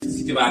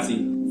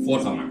situatie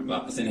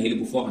voorganger. Er zijn een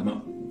heleboel voorgangers,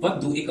 maar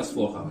wat doe ik als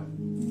voorganger?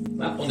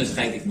 Waar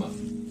onderscheid ik me?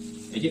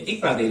 Weet je, ik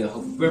praat de hele dag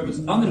over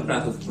purpose, anderen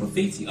praten over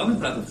profetie, anderen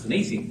praten over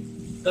genezing.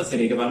 Dat is de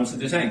reden waarom ze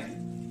er zijn.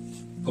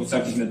 Ik kom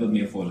straks met wat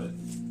meer voorbeelden.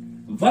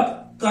 Wat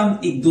kan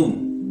ik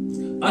doen?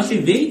 Als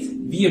je weet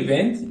wie je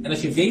bent en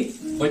als je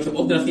weet wat je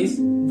opdracht is,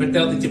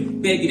 vertelt het je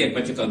per direct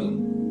wat je kan doen.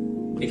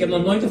 Ik heb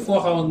nog nooit een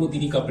voorganger ontmoet die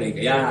niet kan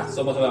preken. Ja,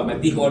 sommigen wel,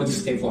 maar die horen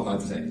dus geen voorganger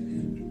te zijn.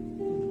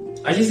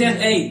 Als je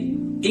zegt,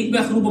 ik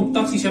ben geroepen om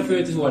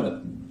taxichauffeur te worden.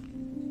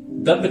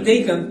 Dat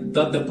betekent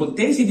dat de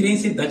potentie erin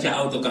zit dat je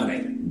auto kan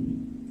rijden.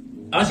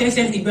 Als jij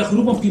zegt, ik ben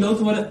geroepen om piloot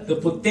te worden, de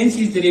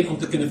potentie is erin om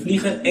te kunnen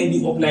vliegen en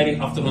die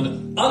opleiding af te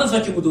ronden. Alles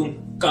wat je moet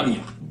doen, kan je.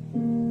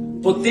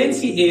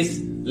 Potentie is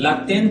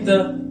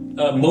latente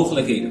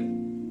mogelijkheden.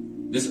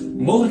 Dus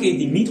mogelijkheden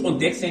die niet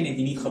ontdekt zijn en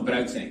die niet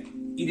gebruikt zijn.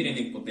 Iedereen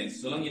heeft potentie.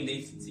 Zolang je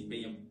leeft, ben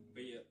je...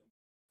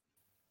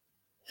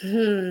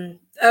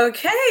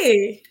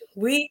 Okay,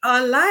 we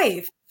are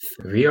live.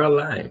 We are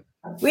live.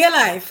 We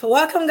are live.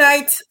 Welcome,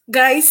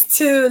 guys,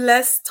 to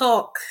Let's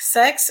Talk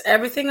Sex.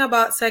 Everything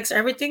about sex,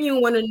 everything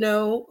you want to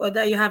know or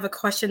that you have a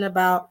question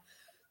about.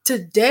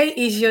 Today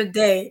is your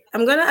day.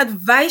 I'm going to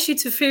advise you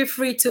to feel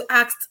free to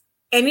ask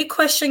any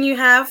question you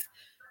have.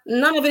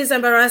 None of it is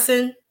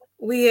embarrassing.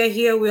 We are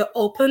here. We're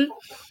open.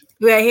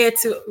 We are here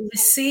to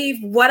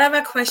receive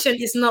whatever question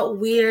is not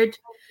weird.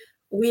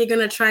 We're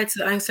going to try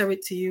to answer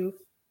it to you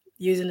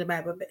using the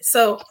Bible bit.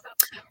 So,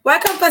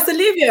 welcome, Pastor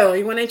Livio.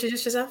 You want to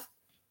introduce yourself?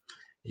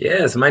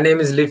 Yes, my name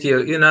is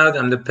Livio Udenhout.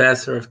 I'm the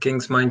pastor of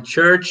King's Mind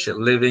Church,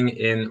 living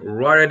in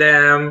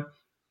Rotterdam.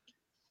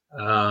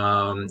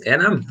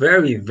 And I'm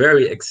very,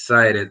 very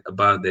excited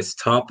about this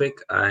topic.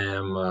 I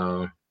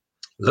am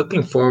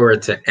looking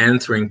forward to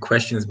answering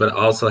questions, but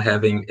also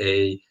having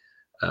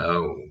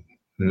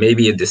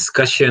maybe a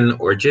discussion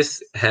or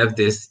just have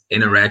this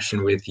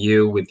interaction with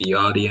you, with the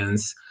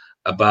audience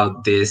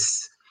about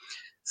this,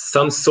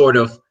 some sort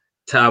of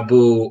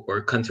taboo or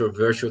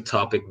controversial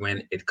topic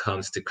when it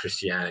comes to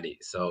Christianity.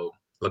 So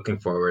looking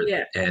forward,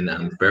 and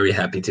I'm very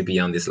happy to be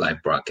on this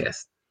live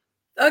broadcast.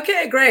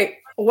 Okay, great.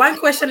 One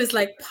question is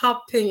like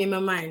popping in my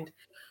mind.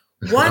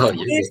 What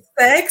is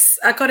sex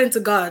according to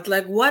God?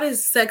 Like, what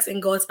is sex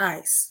in God's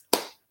eyes?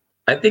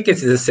 I think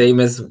it's the same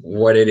as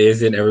what it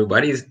is in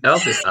everybody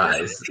else's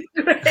eyes.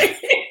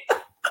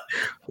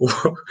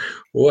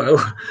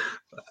 Well,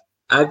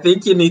 I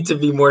think you need to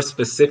be more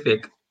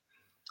specific.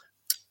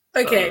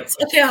 Okay.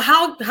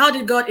 How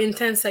did God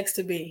intend sex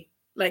to be?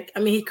 Like, I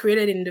mean, he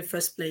created it in the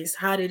first place.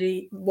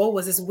 What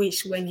was his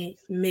wish when he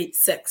made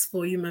sex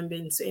for human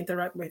beings to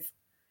interact with?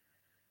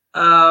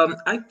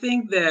 I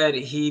think that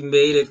he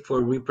made it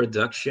for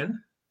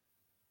reproduction,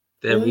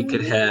 that we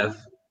could have.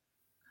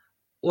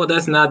 Well,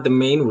 that's not the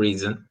main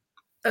reason.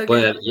 Okay.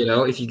 But,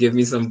 if you give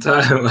me some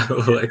time, I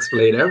will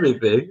explain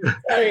everything.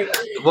 Sorry.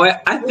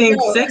 But I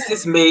think sex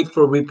is made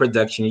for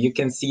reproduction. You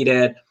can see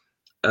that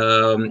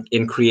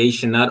in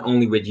creation, not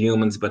only with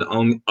humans, but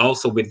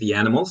also with the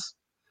animals.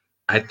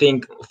 I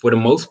think for the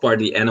most part,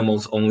 the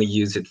animals only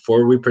use it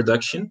for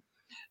reproduction.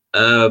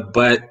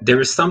 But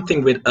there is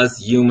something with us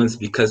humans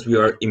because we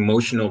are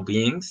emotional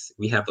beings.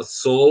 We have a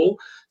soul,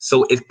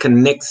 so it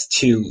connects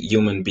to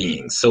human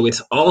beings. So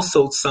it's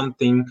also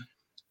something,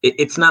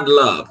 it's not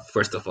love,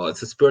 first of all.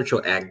 It's a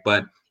spiritual act,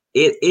 but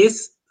it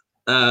is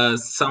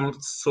some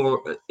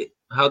sort,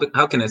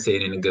 how can I say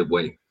it in a good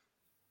way?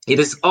 It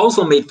is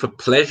also made for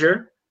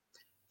pleasure.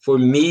 For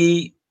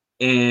me,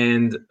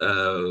 and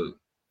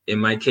in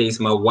my case,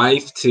 my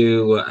wife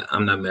too.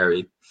 I'm not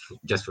married,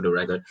 just for the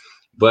record,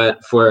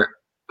 but for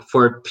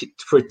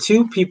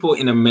two people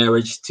in a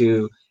marriage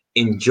to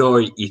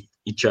enjoy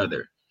each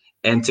other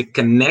and to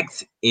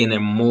connect in a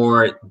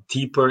more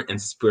deeper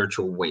and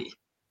spiritual way.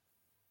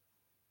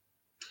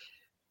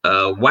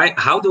 Why?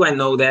 How do I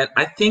know that?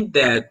 I think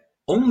that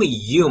only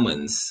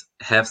humans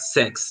have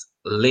sex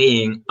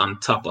laying on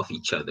top of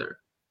each other.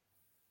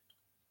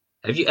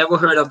 Have you ever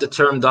heard of the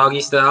term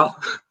doggy style?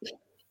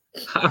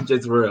 I'm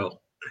just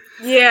real.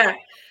 Yeah.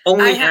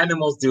 Only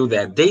animals do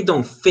that. They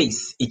don't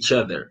face each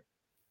other.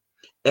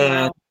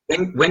 And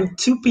when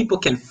two people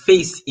can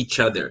face each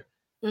other,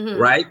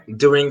 right,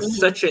 during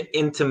such an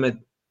intimate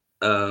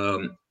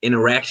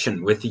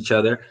interaction with each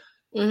other,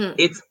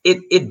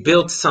 it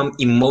builds some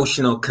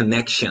emotional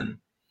connection.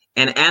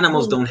 And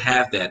animals don't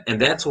have that.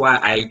 And that's why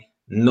I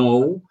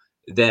know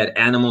that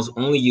animals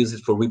only use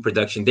it for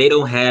reproduction. They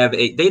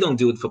don't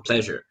do it for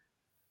pleasure.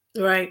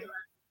 Right.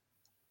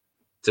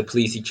 To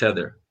please each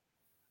other.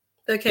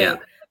 Okay.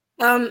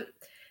 Yeah.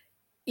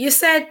 You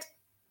said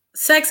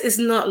sex is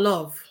not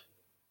love.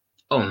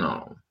 Oh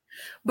no.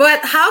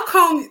 But how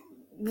come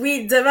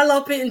we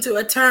develop it into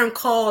a term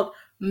called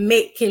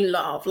making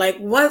love? Like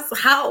what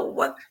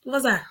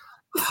was that?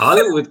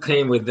 Hollywood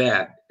came with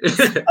that.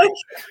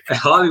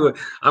 Hollywood.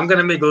 I'm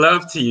gonna make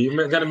love to you.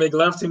 You're gonna make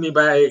love to me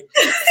by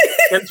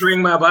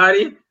entering my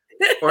body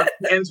or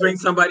entering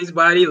somebody's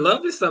body.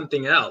 Love is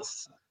something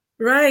else.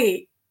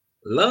 Right.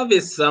 Love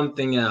is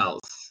something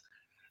else.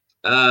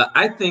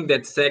 I think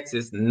that sex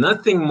is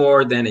nothing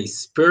more than a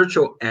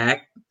spiritual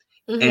act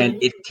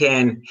and it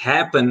can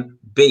happen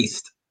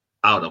based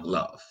out of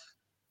love.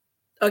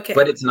 Okay.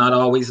 But it's not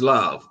always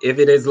love. If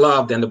it is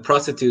love, then the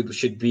prostitute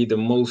should be the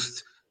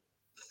most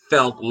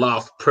felt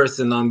loved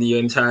person on the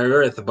entire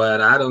earth.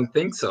 But I don't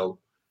think so.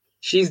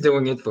 She's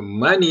doing it for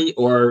money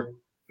or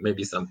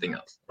maybe something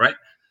else, right?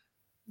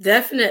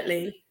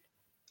 Definitely.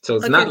 So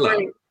it's not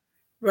love.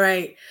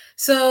 Right.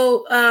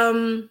 So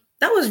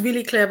that was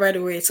really clear, by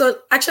the way. So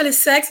actually,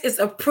 sex is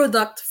a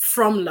product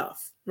from love,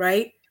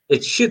 right?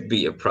 It should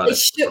be a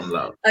product from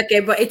love. Okay,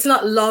 but it's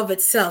not love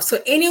itself.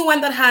 So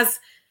anyone that has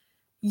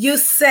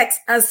used sex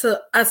as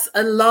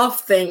a love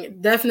thing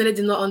definitely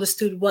did not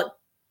understood what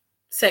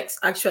sex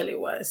actually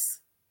was.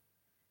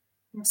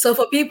 So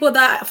for people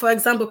that, for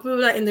example, people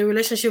that are in the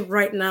relationship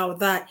right now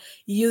that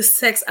use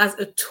sex as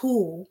a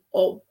tool,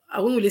 or I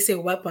wouldn't really say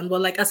weapon,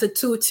 but like as a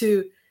tool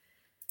to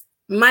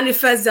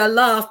manifest their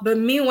love, but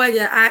meanwhile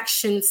their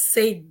actions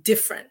say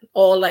different,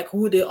 or like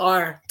who they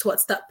are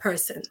towards that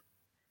person.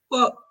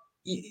 Well,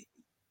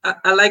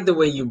 I like the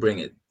way you bring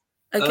it.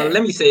 Okay.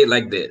 Let me say it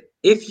like this.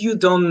 If you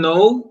don't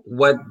know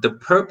what the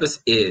purpose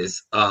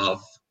is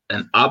of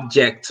an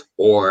object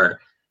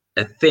or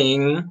a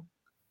thing,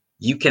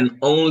 you can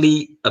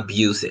only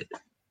abuse it.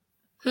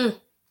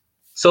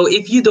 So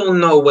if you don't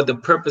know what the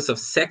purpose of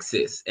sex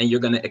is and you're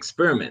going to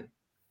experiment,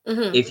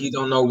 if you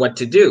don't know what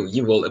to do,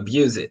 you will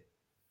abuse it.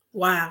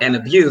 Wow. And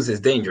abuse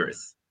is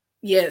dangerous.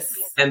 Yes.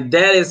 And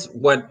that is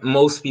what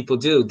most people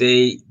do.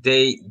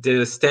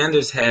 The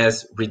standards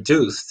has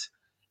reduced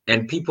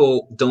and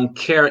people don't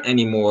care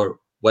anymore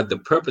what the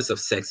purpose of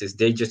sex is.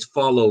 They just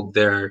follow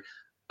their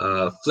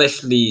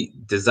fleshly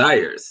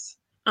desires.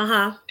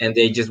 And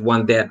they just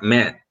want that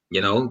met,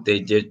 you know,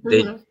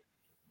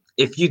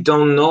 if you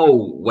don't know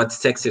what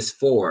sex is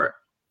for,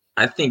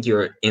 I think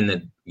you're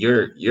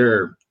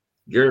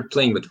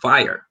playing with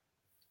fire.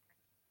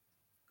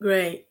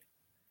 Great.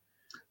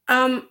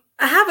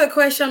 I have a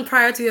question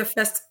prior to your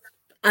first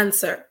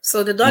answer.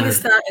 So the doggy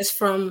style is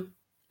from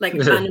like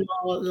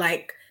animal,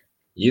 like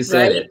you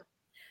said it.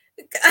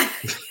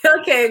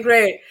 Okay,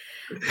 great.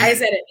 I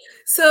said it.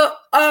 So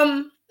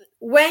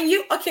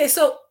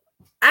so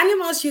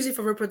animals use it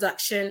for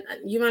reproduction,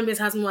 and human beings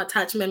has more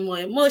attachment, more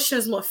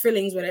emotions, more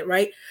feelings with it,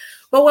 right?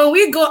 But when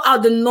we go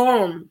out the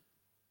norm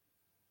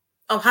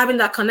of having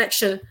that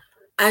connection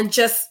and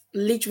just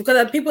leech, because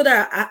there are people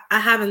that are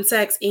having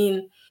sex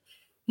in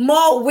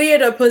more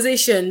weirder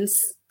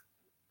positions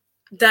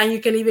than you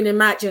can even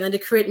imagine, and they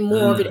create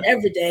more of it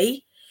every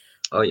day.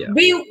 Oh yeah.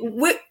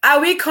 Are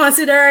we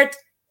considered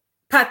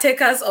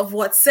partakers of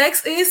what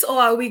sex is,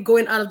 or are we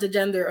going out of the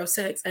gender of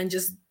sex and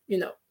just, you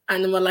know,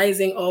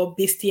 animalizing or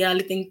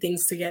bestiality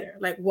things together?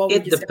 Like, what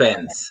would you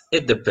say?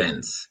 It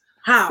depends.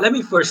 How? Let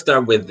me first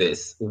start with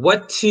this.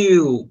 What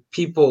do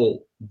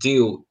people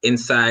do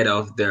inside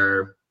of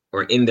their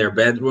or in their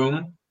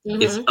bedroom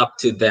is up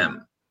to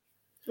them.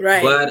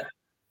 Right. But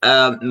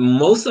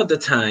most of the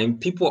time,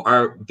 people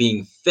are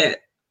being fed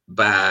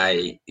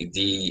by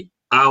the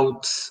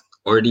out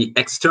or the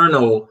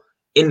external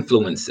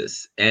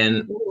influences.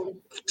 And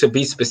to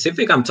be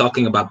specific, I'm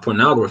talking about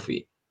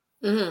pornography.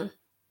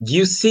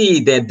 You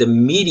see that the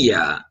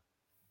media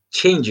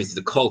changes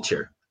the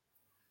culture.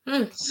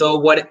 So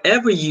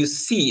whatever you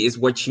see is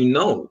what you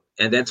know,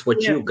 and that's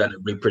what you're going to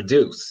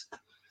reproduce.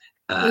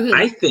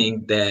 I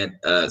think that,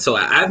 so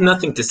I have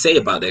nothing to say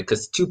about it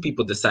because two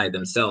people decide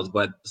themselves,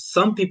 but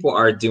some people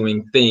are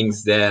doing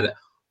things that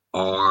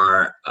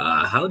are,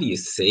 how do you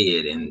say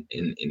it in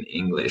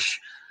English?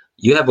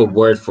 You have a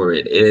word for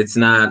it. It's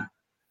not,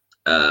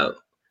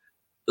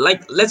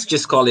 like, let's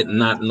just call it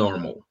not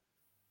normal.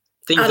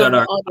 Things that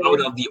are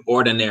out of the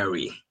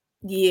ordinary.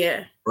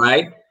 Yeah.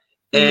 Right?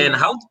 And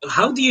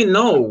how do you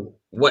know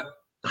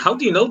how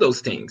do you know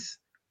those things?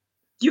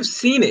 You've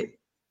seen it.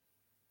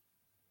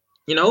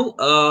 You know,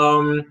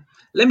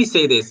 let me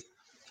say this.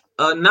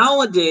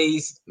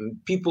 Nowadays,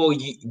 people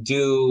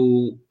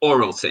do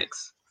oral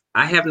sex.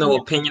 I have no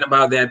opinion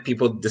about that.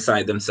 People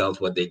decide themselves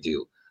what they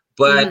do.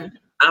 But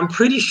I'm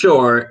pretty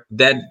sure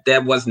that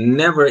that was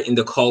never in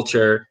the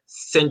culture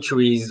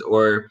centuries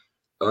or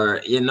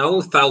you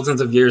know,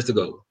 thousands of years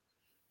ago.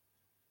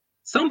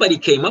 Somebody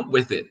came up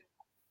with it.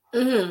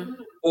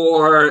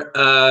 Or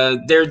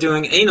they're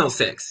doing anal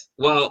sex.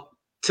 Well,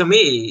 to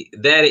me,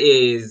 that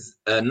is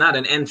not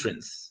an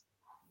entrance.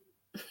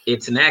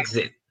 It's an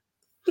exit.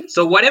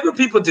 So whatever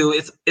people do,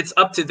 it's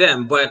up to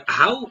them. But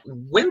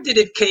when did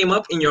it came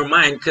up in your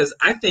mind? Because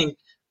I think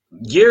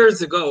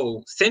years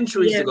ago,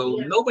 centuries ago,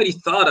 nobody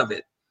thought of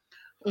it.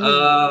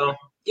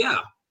 Yeah.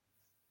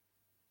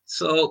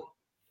 So,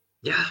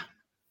 yeah.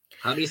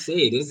 How do you say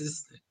it?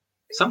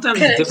 Sometimes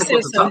it's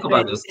difficult to talk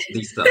about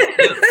these stuff.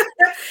 Yeah.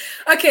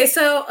 Okay,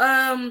 so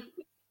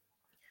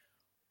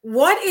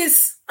what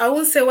is, I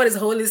won't say what is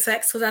holy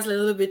sex because that's a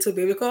little bit too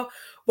biblical,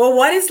 but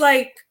what is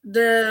like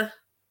the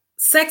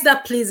sex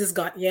that pleases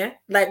God? Yeah,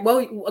 like,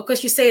 well,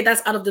 because you say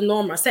that's out of the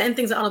normal. Certain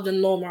things are out of the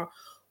normal.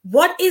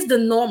 What is the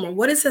normal?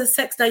 What is the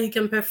sex that you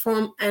can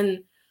perform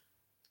and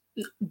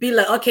be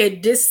like, okay,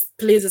 this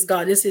pleases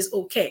God, this is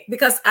okay.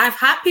 Because I've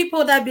had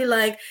people that be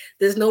like,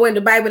 there's nowhere in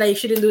the Bible that you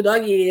shouldn't do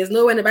doggy, there's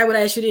nowhere in the Bible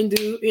that you shouldn't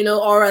do,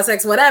 oral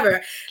sex,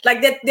 whatever.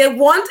 Like they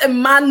want a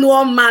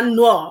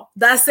manual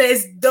that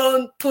says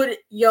don't put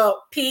your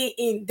pee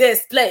in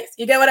this place.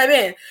 You get what I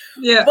mean?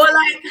 Yeah. But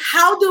like,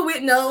 how do we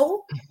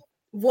know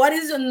what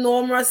is a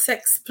normal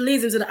sex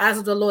pleasing to the eyes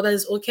of the Lord that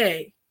is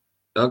okay?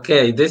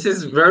 Okay, this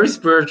is very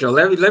spiritual.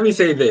 Let me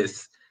say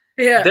this.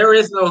 Yeah. There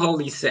is no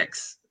holy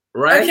sex,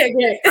 right? Okay,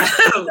 great.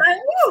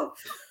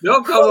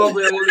 Don't come over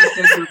with holy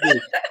sex with me.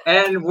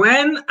 And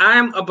when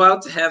I'm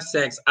about to have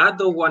sex, I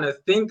don't want to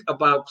think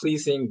about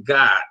pleasing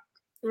God.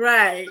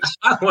 Right.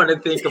 I want to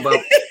think about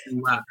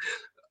pleasing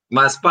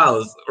my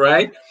spouse,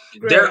 right?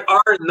 Great. There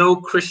are no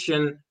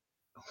Christian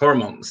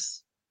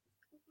hormones.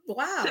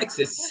 Wow. Sex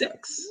is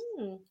sex.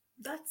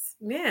 That's,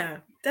 yeah,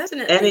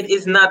 definitely. And it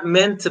is not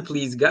meant to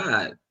please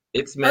God.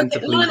 It's meant to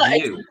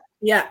please you.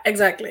 Yeah,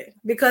 exactly.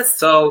 Because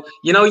so,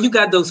 you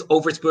got those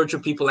over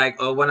spiritual people like,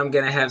 oh, when I'm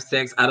gonna have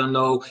sex, I don't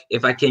know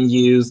if I can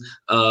use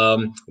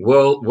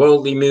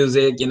worldly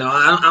music.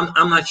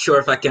 I'm not sure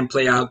if I can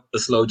play out a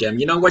slow jam.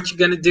 You know what you're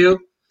gonna do?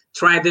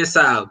 Try this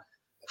out.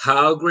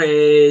 How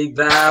great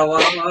thou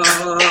art.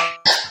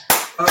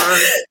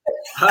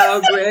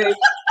 How great.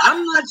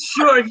 I'm not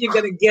sure if you're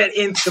gonna get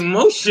into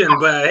motion,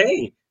 but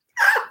hey.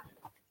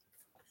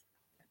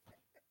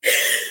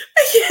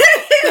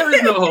 There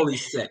is no holy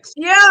sex.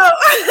 Yo.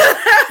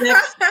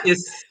 Sex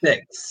is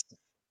sex.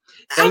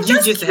 And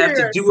you just have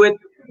to do it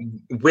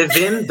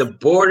within the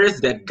borders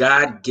that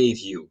God gave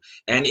you.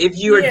 And if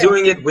you are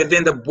doing it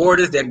within the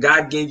borders that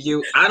God gave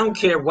you, I don't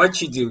care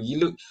what you do.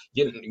 You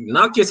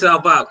knock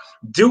yourself out.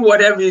 Do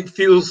whatever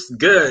feels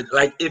good.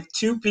 Like if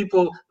two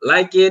people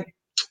like it,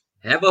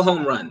 have a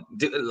home run.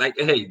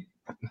 Hey.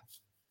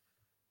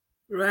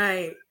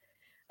 Right.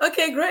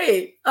 Okay,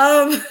 great.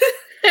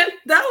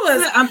 That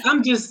was.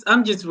 I'm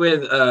just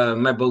with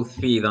my both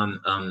feet on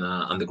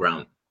the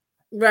ground.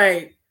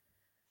 Right.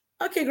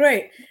 Okay,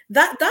 great.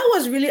 That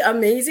was really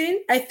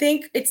amazing. I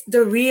think it's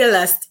the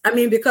realest. I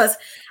mean, because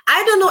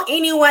I don't know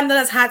anyone that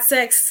has had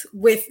sex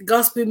with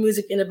gospel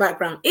music in the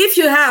background. If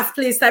you have,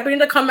 please type it in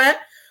the comment,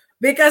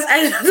 because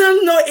I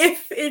don't know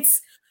if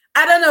it's.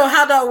 I don't know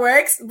how that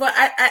works, but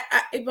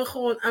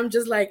I'm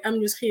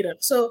just here.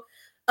 So,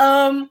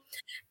 but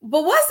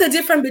what's the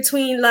difference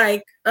between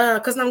like?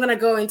 Because I'm gonna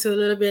go into a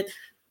little bit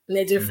in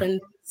a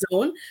different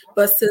zone,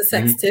 but still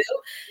sex too.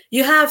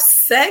 You have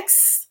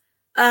sex.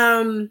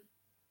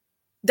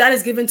 That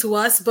is given to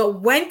us,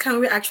 but when can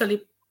we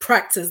actually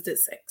practice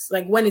this sex?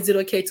 Like, when is it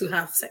okay to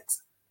have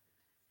sex?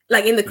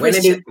 Like in the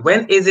Christian.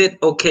 When is it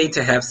okay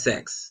to have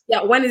sex?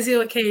 Yeah, when is it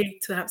okay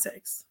to have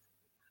sex?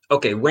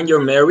 Okay, when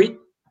you're married.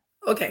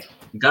 Okay.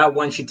 God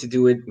wants you to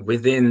do it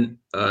within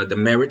the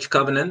marriage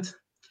covenant,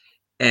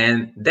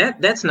 and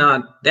that's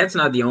not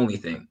the only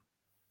thing.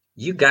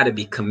 You got to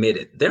be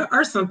committed. There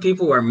are some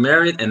people who are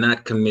married and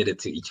not committed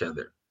to each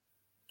other.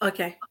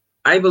 Okay.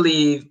 I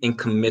believe in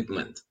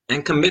commitment,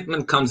 and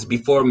commitment comes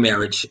before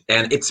marriage,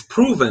 and it's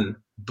proven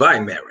by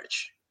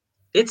marriage.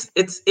 It's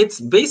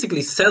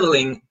basically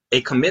settling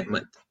a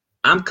commitment.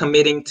 I'm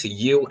committing to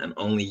you and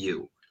only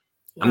you.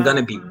 Wow. I'm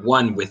gonna be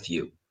one with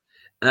you.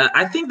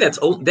 I think that's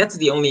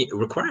the only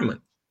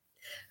requirement.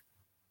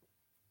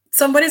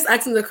 Somebody's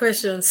asking the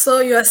question. So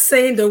you're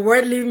saying the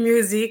worldly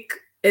music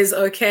is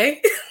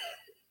okay?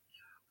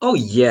 Oh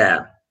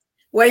yeah.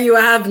 When you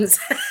are having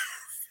sex.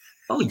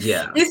 Oh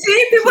yeah. You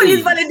see, people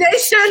need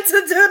validation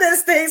to do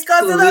these things.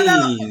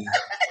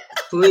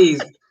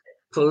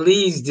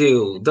 Please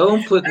do.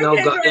 Don't put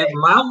if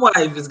my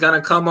wife is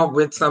gonna come up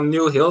with some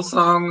new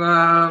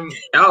Hillsong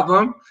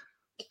album,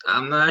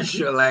 I'm not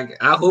sure. Like,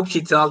 I hope she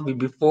tells me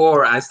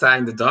before I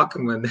sign the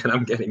document that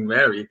I'm getting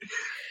married.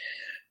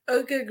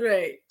 Okay,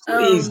 great.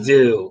 Please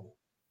do.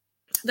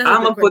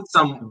 I'm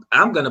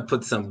gonna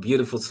put some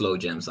beautiful slow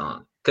jams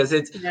on, because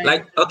it's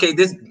like, okay,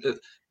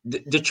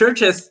 the church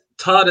has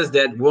taught us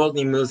that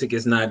worldly music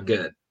is not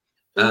good.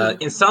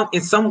 In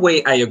some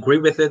way, I agree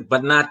with it,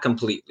 but not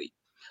completely.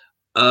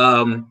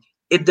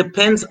 It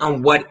depends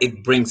on what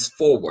it brings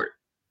forward,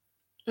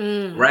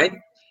 right?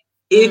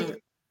 If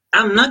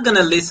I'm not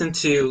gonna listen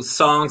to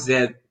songs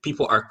that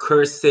people are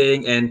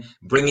cursing and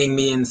bringing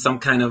me in some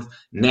kind of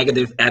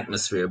negative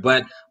atmosphere,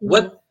 but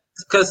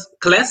because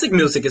classic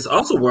music is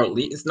also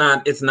worldly, it's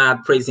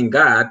not praising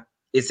God.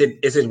 Is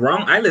it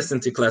wrong? I listen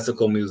to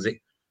classical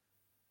music.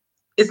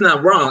 It's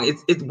not wrong.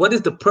 It's what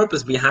is the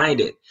purpose behind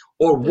it,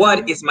 or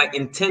what is my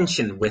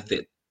intention with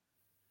it?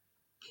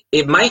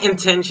 If my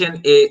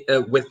intention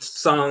with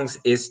songs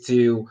is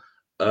to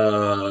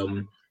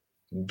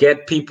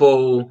get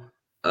people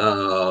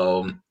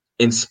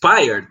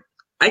inspired,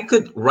 I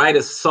could write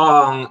a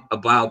song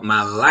about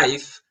my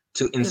life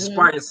to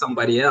inspire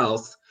somebody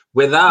else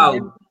without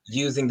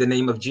using the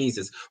name of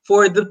Jesus.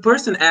 For the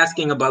person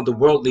asking about the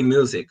worldly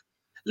music,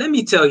 let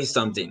me tell you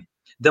something.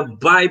 The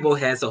Bible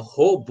has a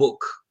whole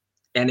book,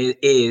 and it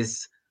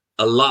is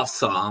a love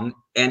song,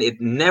 and it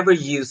never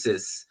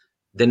uses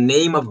the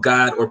name of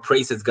God or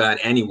praises God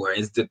anywhere.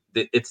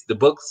 It's the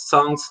book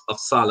Songs of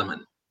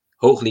Solomon.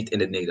 hooglied in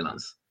het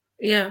Nederlands.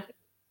 Yeah.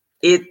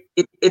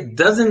 It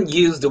doesn't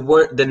use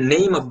the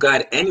name of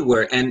God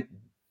anywhere, and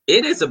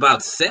it is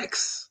about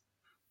sex.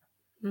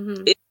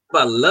 It's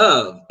about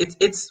love.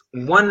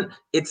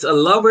 It's a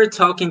lover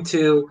talking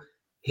to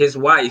his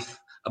wife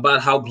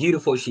about how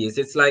beautiful she is.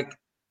 It's like,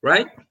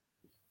 right?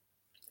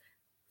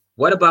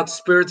 What about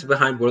spirits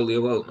behind worldly?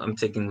 Well, I'm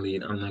taking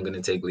lead. I'm not going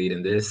to take lead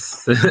in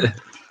this.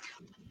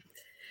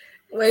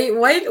 Wait,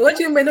 what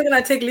do you mean? Not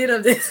gonna take lead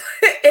of this?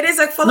 It is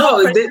a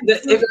follow-up No, question.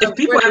 if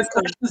people have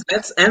questions,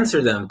 let's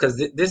answer them, because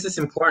this is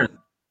important.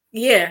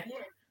 Yeah.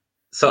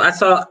 So I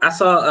saw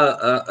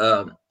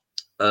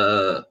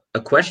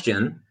a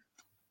question.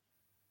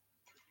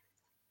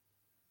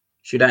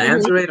 Should I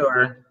answer it,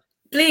 or?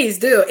 Please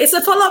do. It's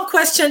a follow-up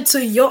question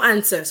to your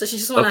answer. So she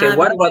just want to have.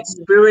 What about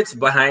spirits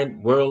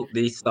behind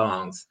worldly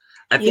songs?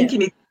 I think you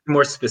need to be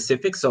more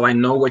specific so I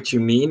know what you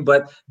mean,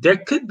 but there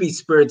could be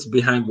spirits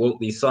behind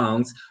worldly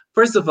songs.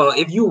 First of all,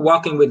 if you're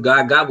walking with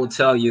God, God will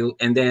tell you,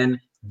 and then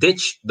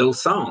ditch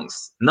those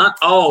songs. Not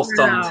all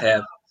songs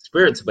have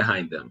spirits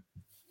behind them,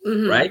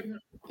 right?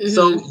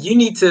 So you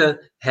need to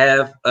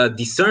have a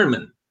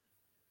discernment.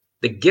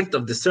 The gift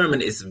of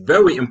discernment is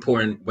very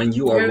important when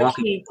you are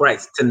walking with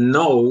Christ, to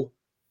know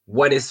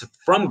what is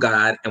from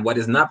God and what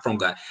is not from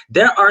God.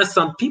 There are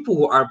some people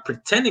who are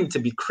pretending to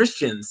be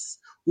Christians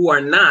who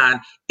are not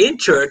in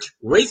church,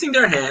 raising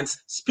their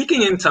hands,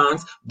 speaking in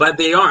tongues, but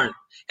they aren't,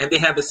 and they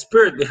have a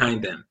spirit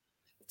behind them.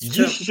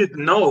 You should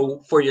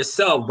know for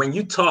yourself when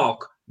you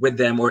talk with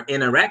them or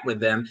interact with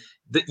them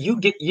that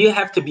you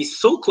have to be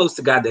so close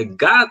to God that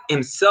God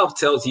himself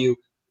tells you,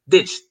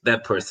 ditch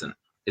that person.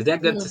 Is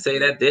that good to say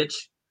that?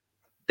 Ditch?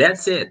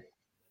 That's it.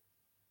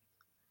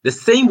 The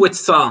same with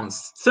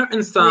songs.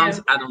 Certain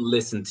songs I don't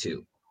listen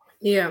to.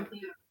 Yeah.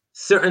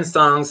 Certain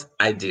songs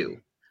I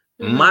do.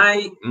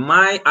 My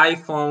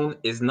iPhone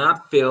is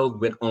not filled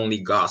with only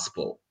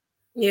gospel.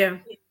 Yeah.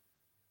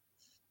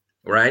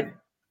 Right?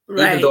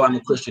 Even though I'm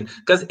a Christian.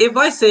 Because if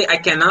I say I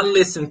cannot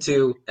listen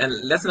to, and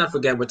let's not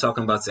forget we're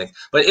talking about sex,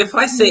 but if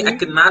I say I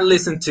cannot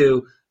listen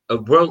to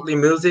worldly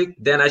music,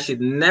 then I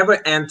should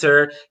never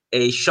enter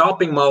a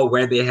shopping mall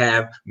where they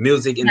have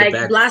music in the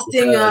background.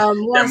 Blasting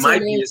what's her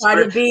name,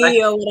 Cardi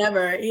B or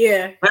whatever.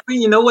 Yeah.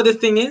 You know what the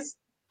thing is?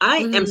 I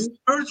am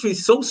spiritually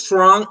so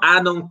strong,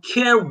 I don't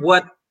care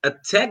what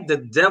attack the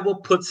devil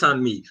puts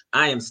on me.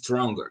 I am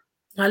stronger.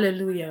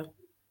 Hallelujah.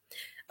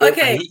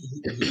 Okay.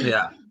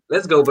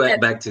 Let's go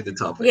back to the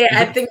topic. Yeah,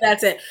 I think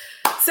that's it.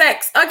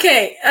 Sex.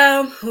 Okay.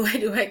 Why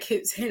do I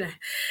keep saying that?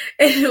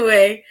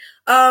 Anyway,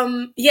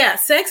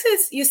 sex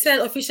is, you said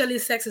officially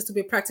sex is to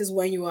be practiced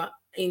when you are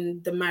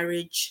in the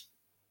marriage.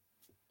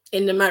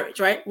 In the marriage,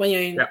 right? When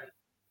you're in. Yeah.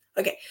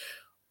 Okay.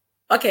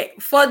 Okay.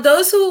 For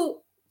those who,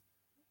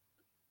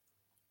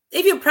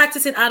 if you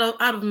practice it out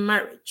of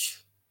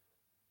marriage,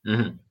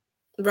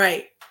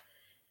 right?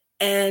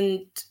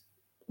 And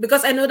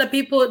because I know the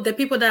people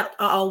that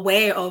are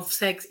aware of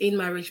sex in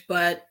marriage,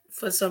 but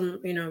for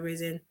some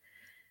reason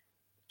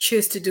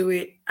choose to do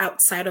it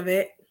outside of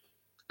it.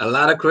 A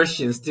lot of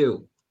Christians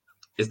too.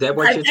 Is that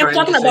what you're trying to say?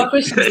 I'm talking about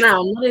Christians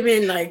now. I'm not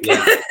even like.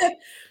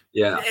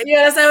 Yeah. You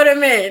understand what I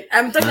mean?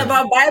 I'm talking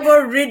about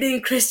Bible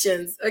reading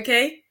Christians.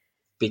 Okay.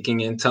 Speaking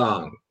in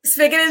tongues.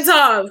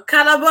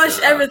 Calabash,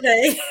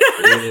 everything.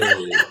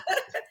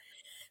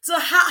 So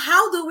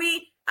how do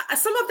we?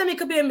 Some of them it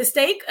could be a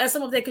mistake.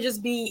 Some of them could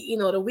just be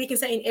the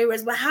weakness in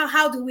areas. But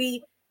how do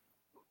we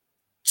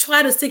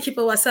try to still keep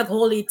ourselves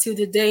holy to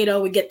the day that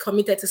we get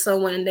committed to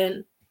someone and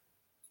then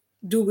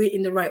do it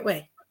in the right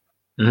way?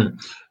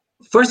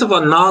 First of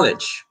all,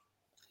 knowledge.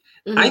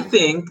 I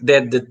think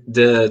that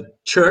the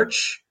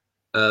church.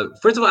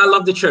 First of all, I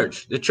love the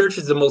church. The church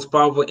is the most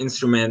powerful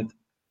instrument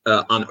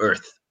on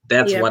earth.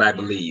 That's what I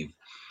believe.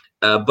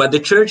 But the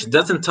church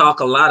doesn't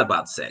talk a lot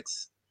about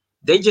sex.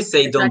 They just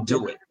say don't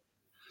do it.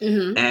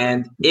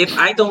 And if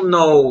I don't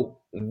know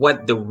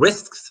what the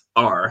risks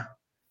are,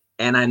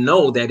 and I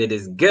know that it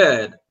is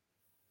good,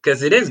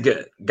 because it is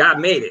good. God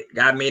made it.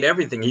 God made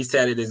everything. He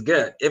said it is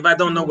good. If I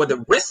don't know what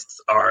the risks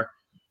are,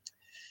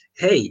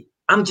 hey,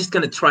 I'm just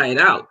going to try it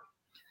out.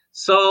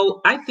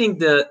 So I think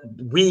that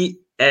we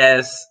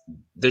as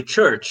the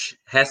church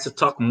has to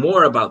talk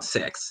more about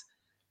sex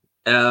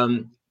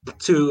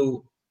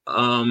to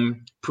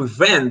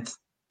prevent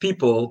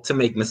people to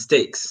make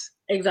mistakes.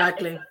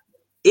 Exactly.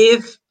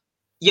 If,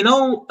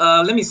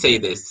 let me say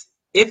this.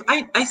 If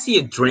I see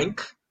a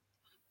drink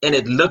and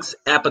it looks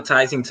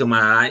appetizing to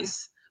my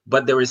eyes,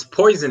 but there is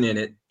poison in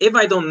it, if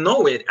I don't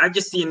know it, I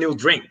just see a new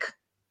drink.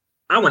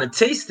 I want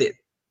to taste it.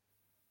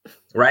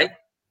 Right?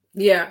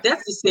 Yeah.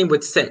 That's the same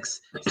with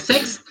sex.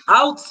 Sex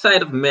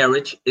outside of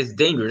marriage is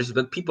dangerous,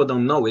 but people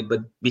don't know it.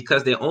 But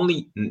because they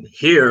only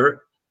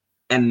hear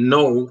and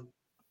know,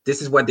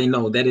 this is what they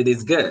know, that it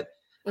is good.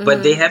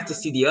 But they have to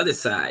see the other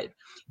side.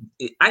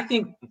 I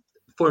think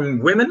for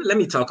women, let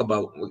me talk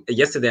about,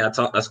 yesterday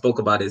I spoke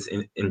about this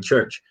in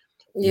church.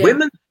 Yeah.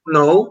 Women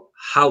know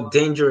how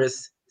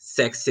dangerous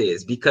sex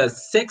is,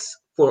 because sex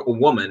for a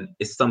woman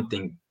is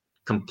something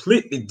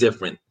completely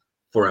different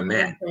for a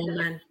man.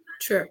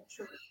 Sure.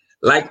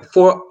 Like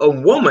for a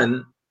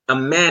woman, a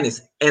man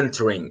is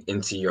entering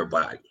into your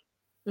body.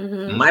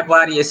 Mm-hmm. My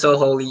body is so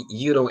holy,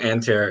 you don't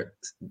enter,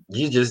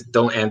 you just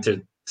don't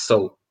enter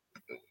so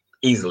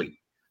easily.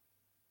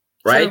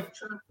 Right?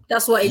 True.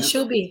 That's what it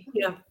should be.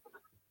 Yeah.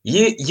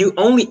 You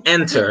only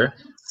enter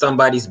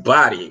somebody's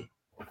body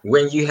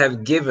when you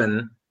have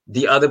given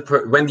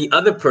when the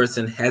other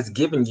person has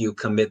given you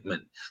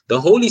commitment.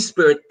 The Holy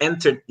Spirit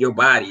entered your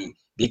body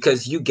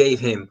because you gave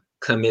him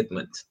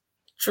commitment.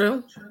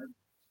 True.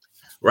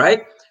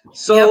 Right?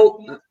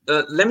 So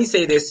let me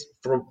say this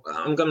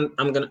I'm gonna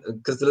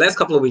because the last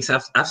couple of weeks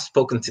I've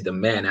spoken to the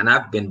men and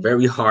I've been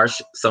very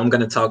harsh, so I'm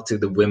gonna talk to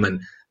the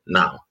women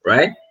now,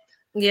 right?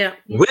 Yeah.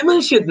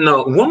 Women should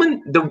know,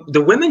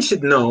 the women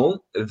should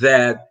know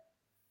that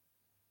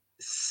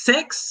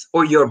sex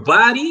or your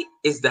body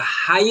is the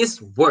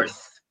highest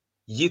worth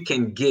you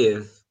can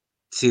give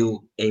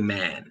to a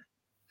man.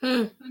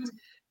 Hmm.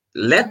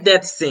 Let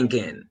that sink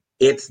in.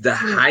 It's the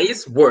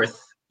highest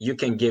worth you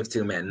can give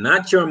to a man.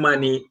 Not your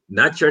money,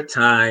 not your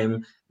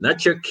time,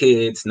 not your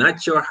kids,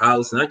 not your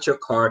house, not your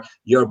car,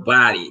 your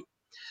body.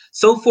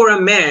 So for a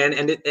man,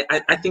 and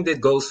I think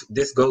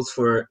this goes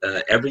for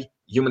every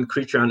human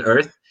creature on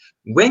earth,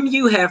 when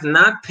you have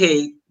not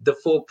paid the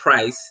full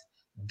price,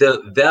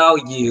 the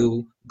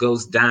value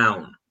goes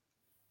down.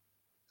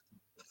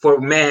 For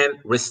man,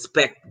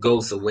 respect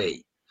goes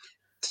away.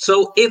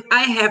 So if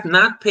I have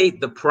not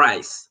paid the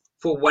price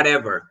for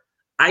whatever,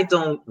 I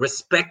don't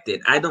respect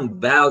it. I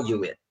don't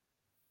value it.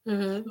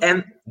 Mm-hmm.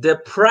 And the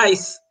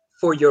price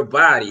for your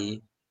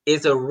body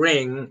is a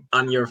ring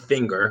on your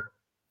finger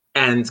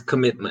and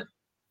commitment.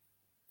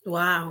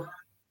 Wow.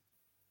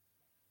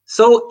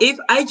 So if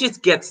I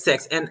just get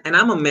sex, and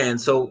I'm a man,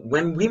 so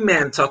when we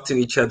men talk to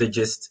each other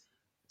just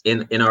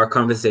in our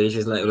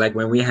conversations, like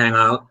when we hang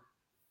out,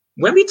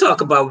 when we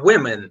talk about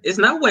women, it's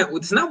not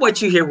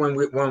what you hear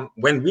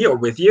when we are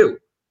with you.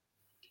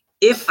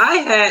 If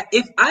I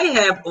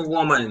have a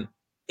woman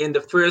in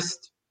the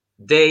first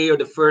day or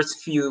the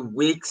first few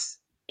weeks,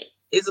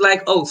 it's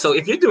like, oh, so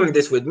if you're doing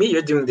this with me,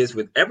 you're doing this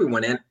with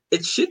everyone, and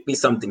it should be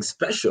something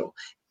special.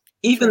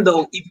 Even True.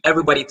 though if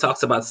everybody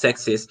talks about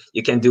sexes,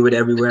 you can do it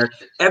everywhere.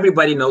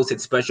 Everybody knows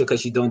it's special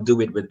because you don't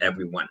do it with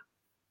everyone.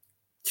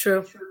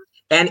 True.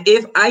 And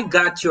if I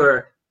got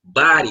your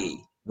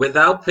body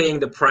without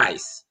paying the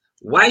price,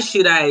 why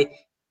should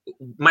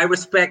my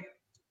respect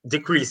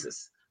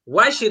decreases?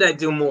 Why should I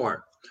do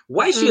more?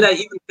 Why should I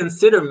even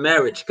consider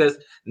marriage? Because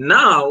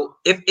now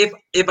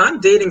if I'm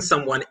dating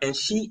someone and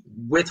she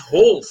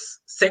withholds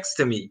sex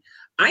to me,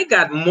 I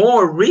got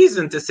more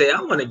reason to say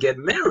I want to get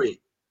married.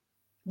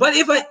 But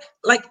if I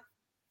like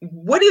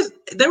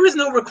there is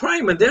no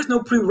requirement, there's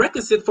no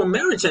prerequisite for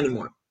marriage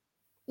anymore.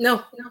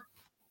 No.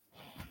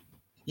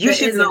 You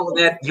should know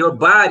that your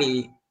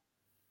body,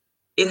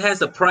 it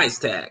has a price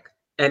tag,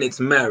 and it's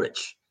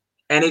marriage,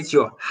 and it's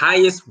your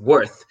highest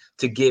worth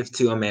to give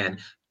to a man.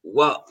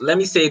 Well, let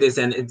me say this,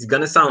 and it's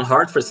gonna sound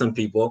hard for some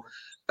people.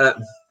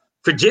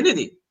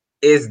 Virginity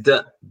is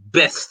the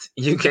best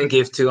you can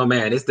give to a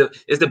man. It's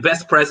the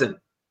best present.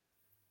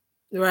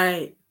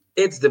 Right.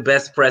 It's the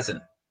best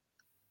present.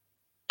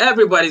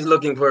 Everybody's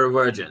looking for a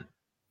virgin.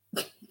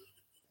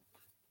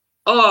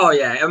 Oh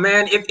yeah,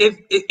 man.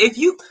 If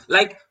you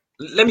like,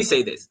 let me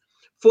say this: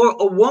 for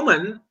a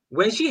woman,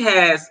 when she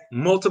has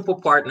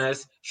multiple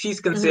partners, she's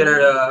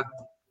considered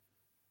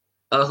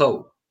a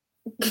hoe.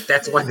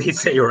 That's what they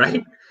say,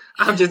 right?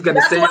 I'm just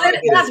gonna say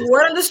it. That's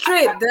word on the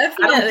street, I don't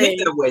think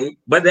definitely. that way,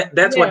 but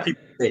that's what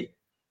people say,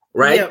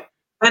 right? Yeah.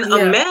 When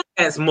a man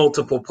has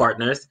multiple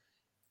partners,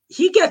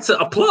 he gets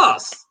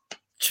applause.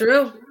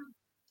 True.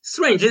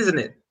 Strange, isn't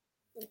it?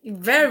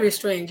 Very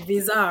strange,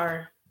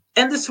 bizarre.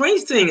 And the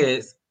strange thing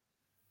is,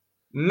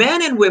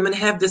 men and women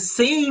have the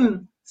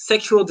same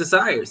sexual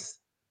desires,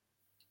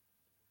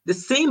 the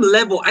same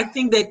level. I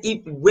think that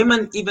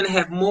women even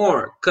have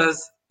more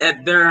because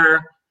at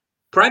their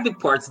private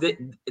parts,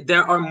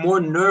 there are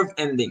more nerve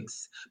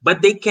endings,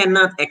 but they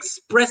cannot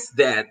express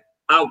that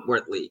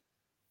outwardly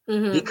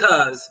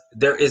because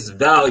there is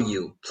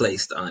value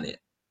placed on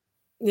it.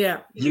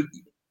 Yeah.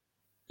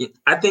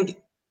 I think,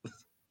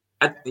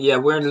 yeah,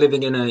 we're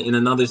living in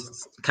another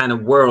kind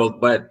of world,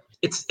 but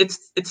it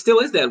still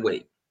is that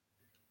way.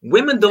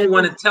 Women don't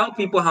want to tell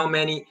people how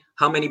many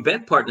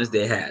bed partners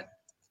they had,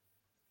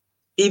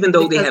 even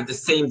though they have the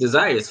same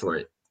desires for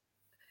it.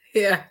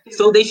 Yeah.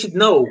 So they should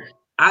know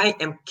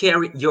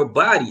your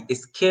body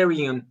is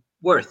carrying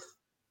worth.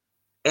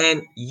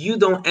 And you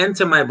don't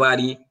enter my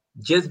body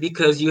just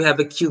because you have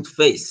a cute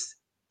face.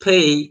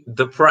 Pay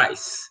the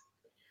price.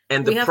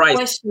 And We the have price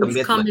questions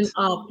commitment. coming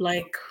up,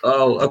 like.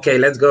 Oh, okay,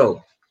 let's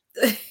go.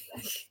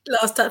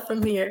 Let's start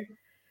from here.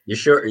 You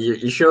sure?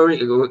 You sure?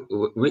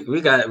 We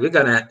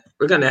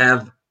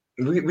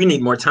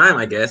need more time,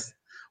 I guess.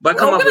 But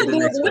come up with the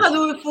next We're gonna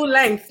do it full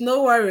length.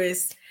 No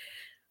worries.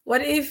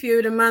 What if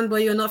you're the man,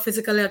 but you're not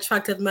physically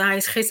attracted, maar hij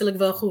is geestelijk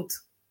wel goed?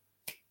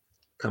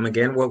 Come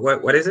again?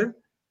 What is it?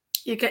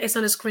 It's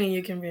on the screen.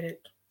 You can read it.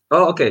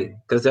 Oh, okay.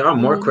 Because there are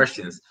more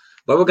questions.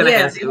 But we're gonna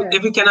answer.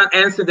 If we cannot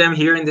answer them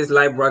here in this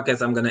live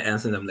broadcast, I'm gonna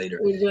answer them later.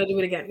 We're gonna do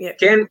it again. Yeah.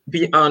 Can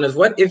be honest.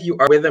 What if you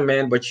are with a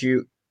man, but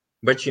you're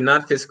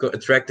not physical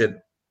attracted,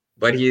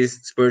 but he is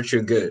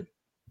spiritual good?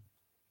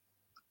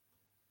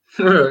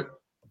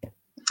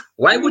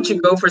 Why would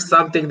you go for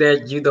something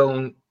that you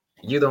don't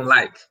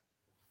like?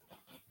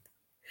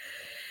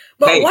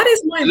 But hey, what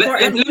is more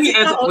important? Let me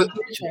answer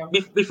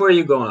before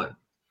you go on.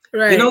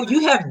 Right.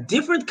 You have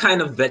different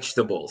kind of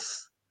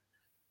vegetables.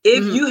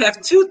 If you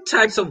have two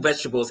types of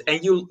vegetables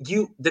and you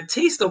the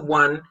taste of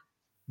one,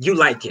 you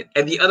like it,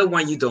 and the other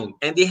one you don't,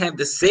 and they have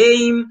the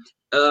same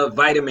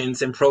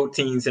vitamins and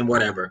proteins and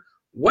whatever,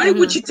 why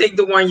would you take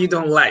the one you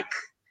don't like?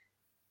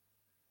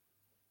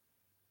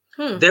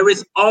 There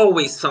is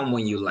always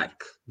someone you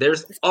like.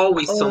 There's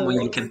always someone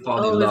you can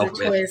fall in love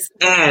with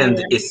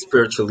and is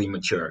spiritually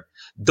mature.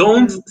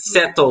 Don't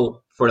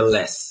settle for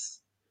less.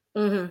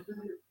 Don't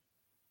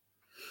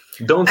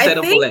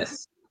settle for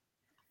less.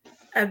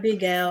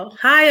 Abigail.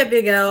 Hi,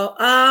 Abigail.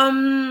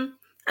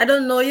 I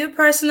don't know you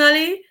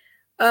personally,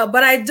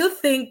 but I do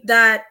think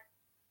that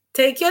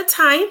take your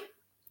time.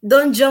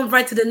 Don't jump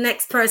right to the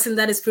next person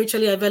that is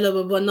spiritually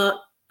available, but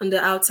not on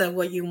the outside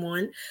what you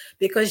want,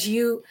 because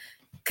you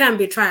can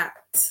be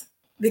trapped.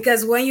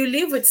 Because when you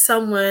live with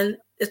someone,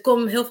 it's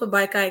called hilfa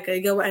by kaika.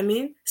 You get what I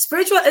mean?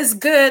 Spiritual is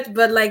good,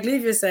 but like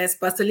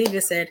Pastor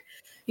Livio said,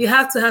 you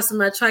have to have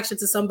some attraction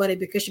to somebody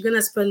because you're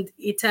gonna spend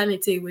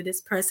eternity with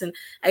this person,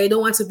 and you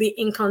don't want to be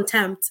in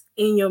contempt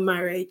in your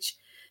marriage.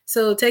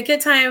 So take your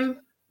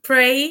time,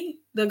 pray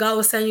that God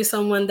will send you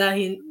someone that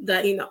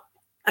you know.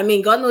 I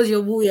mean, God knows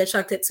who you're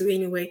attracted to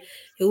anyway.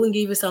 He won't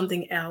give you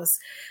something else.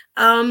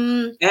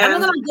 I'm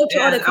not gonna go to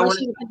all the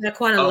questions because they're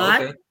quite a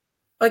lot.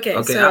 Okay.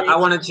 I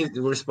wanted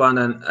to respond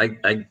on.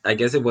 I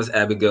guess it was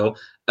Abigail.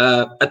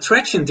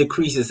 Attraction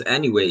decreases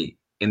anyway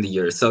in the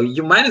year, so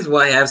you might as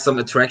well have some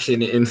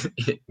attraction in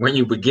when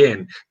you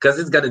begin, because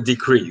it's gonna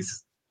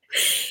decrease.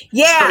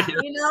 Yeah,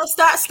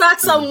 so, start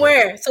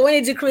somewhere. So when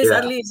it decreases,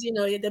 at least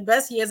the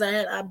best years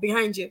ahead are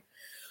behind you.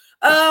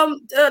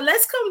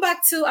 Let's come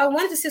back to. I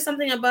wanted to say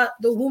something about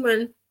the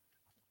woman.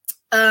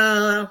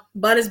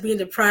 Bodies being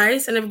the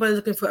prize, and everybody's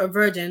looking for a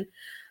virgin.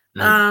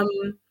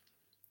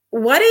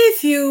 What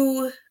if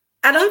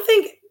I don't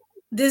think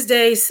these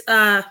days,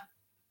 I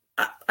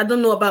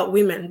don't know about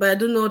women, but I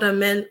do know that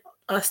men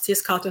are still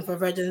scouting for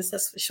virgins,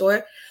 that's for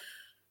sure.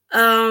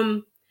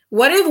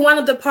 What if one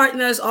of the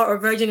partners are a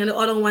virgin and the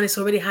other one has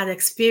already had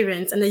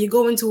experience, and then you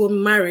go into a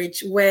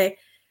marriage where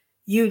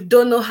you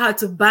don't know how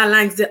to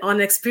balance the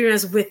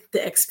unexperience with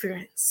the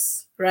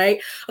experience,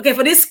 right? Okay,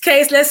 for this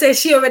case, let's say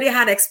she already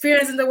had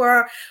experience in the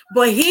world,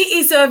 but he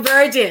is a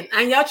virgin,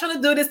 and y'all trying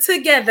to do this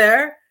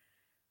together.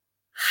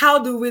 How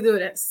do we do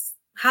this?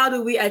 How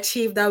do we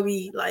achieve that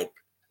we like?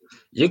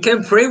 You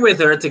can pray with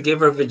her to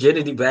give her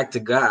virginity back to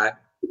God.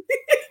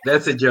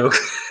 That's a joke.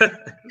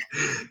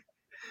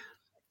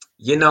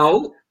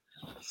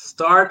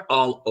 Start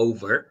all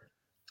over.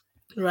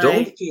 Right.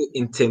 Don't feel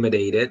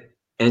intimidated,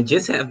 and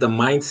just have the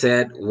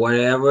mindset,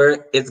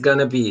 whatever it's going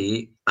to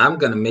be, I'm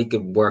going to make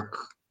it work.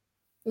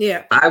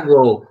 Yeah. I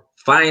will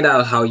find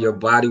out how your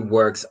body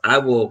works. I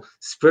will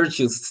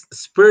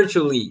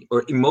spiritually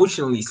or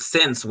emotionally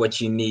sense what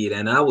you need,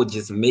 and I will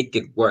just make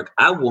it work.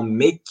 I will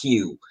make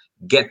you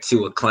get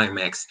to a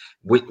climax,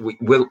 which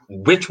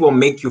will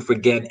make you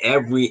forget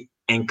every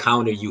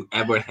encounter you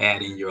ever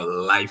had in your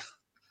life.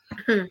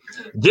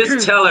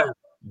 Just tell her,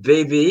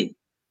 baby,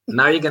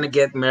 now you're going to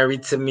get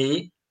married to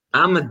me.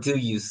 I'm going to do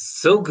you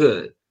so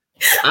good.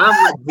 I'm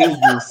going to do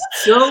you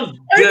so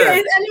good. Okay,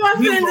 is anyone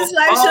feeling this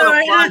live show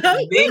right now?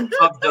 The name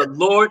of the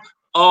Lord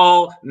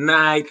all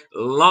night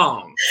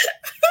long.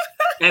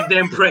 And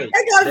then pray.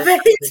 I got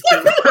bait.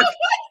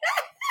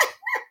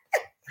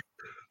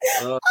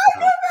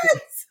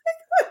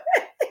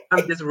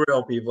 I'm just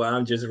real, people.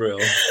 I'm just real.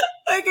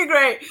 Okay,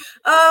 great.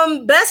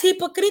 Best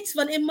hypocriet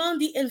van een man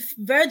die een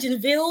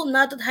virgin wil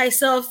nadat hij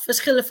zelf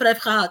verschillen voor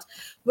heeft gehad.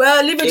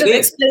 Well, Livio just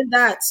explained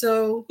that,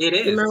 so it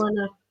is.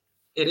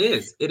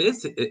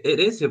 It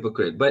is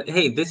hypocrite. But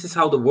hey, this is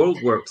how the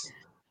world works.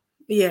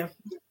 Yeah.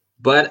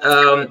 But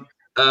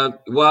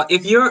well,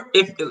 if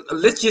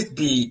let's just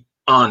be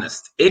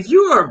honest. If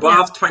you are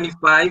above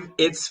 25,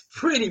 it's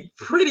pretty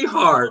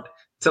hard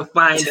to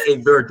find a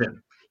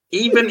virgin.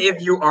 Even if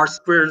you are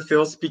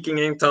spirit-filled, speaking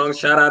in tongues,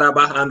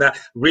 shararabahanda,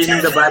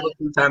 reading the Bible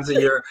 2 times a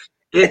year,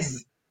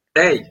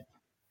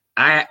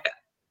 I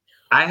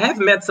have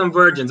met some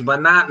virgins, but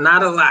not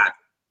a lot.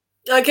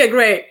 Okay,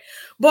 great.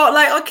 But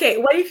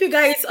what if you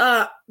guys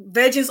are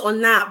virgins or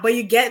not, but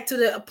you get to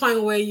the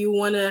point where you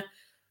wanna,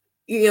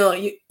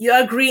 you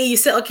agree, you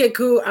say, okay,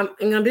 cool, I'm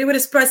gonna be with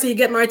this person, you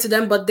get married to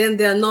them, but then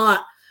they're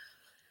not.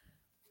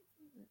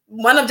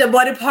 One of the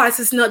body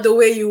parts is not the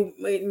way you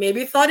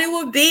maybe thought it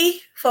would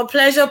be for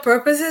pleasure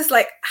purposes.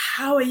 Like,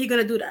 how are you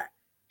gonna do that?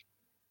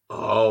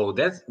 Oh,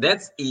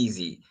 that's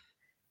easy.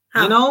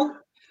 How?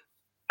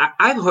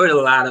 I've heard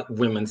a lot of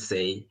women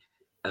say,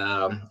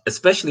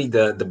 especially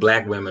the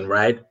Black women,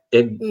 right?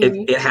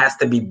 It has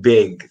to be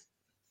big,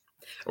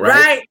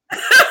 right?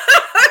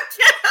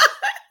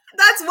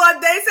 That's That's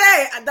what they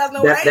say. That's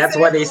not what I That's say.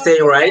 what they say,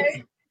 right?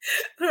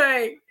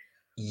 Right.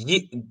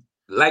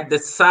 Like the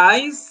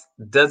size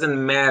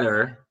doesn't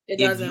matter It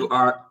if doesn't.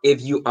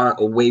 you are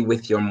away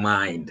with your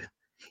mind.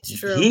 It's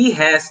true. He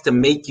has to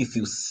make you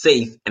feel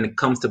safe and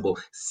comfortable.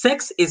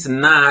 Sex is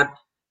not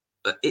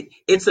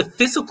it's a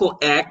physical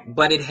act,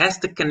 but it has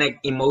to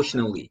connect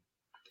emotionally.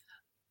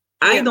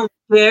 I Yeah. don't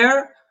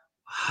care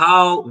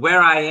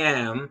where I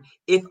am.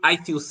 If I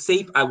feel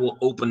safe, I will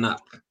open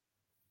up.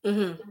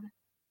 Mm-hmm.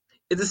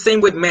 It's the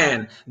same with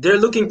men. They're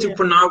looking to Yeah.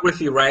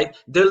 pornography, right?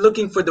 They're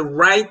looking for the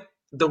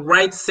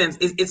right sense.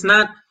 It's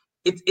not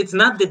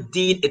the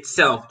deed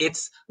itself.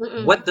 It's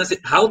Mm-mm.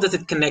 how does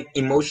it connect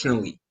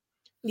emotionally?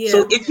 So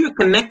Yeah. if you're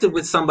connected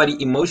with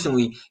somebody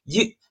emotionally,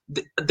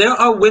 there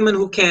are women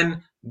who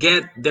can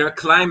get their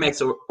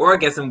climax or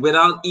orgasm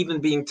without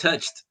even being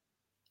touched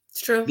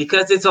It's true.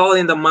 because it's all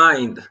in the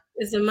mind.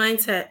 It's the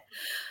mindset.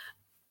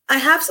 I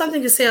have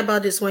something to say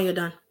about this when you're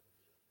done.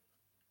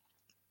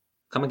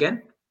 Come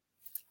again?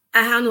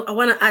 I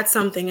want to add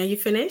something. Are you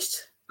finished?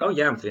 Oh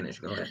yeah, I'm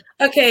finished. Go ahead.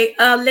 Okay,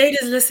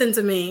 ladies, listen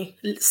to me.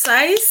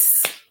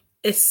 Size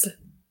is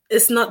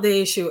it's not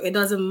the issue. It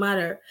doesn't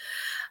matter.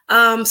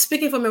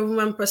 Speaking from a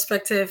woman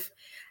perspective,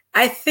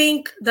 I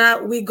think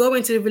that we go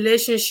into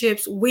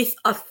relationships with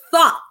a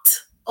thought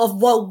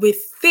of what we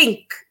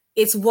think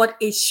is what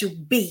it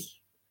should be.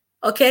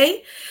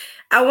 Okay?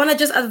 I want to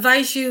just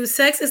advise you,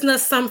 sex is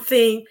not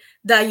something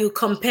that you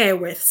compare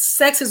with.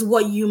 Sex is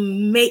what you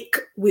make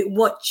with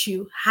what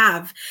you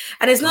have.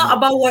 And it's not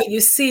about what you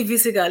see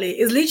physically.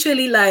 It's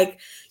literally like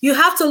you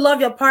have to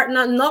love your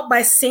partner not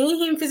by seeing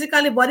him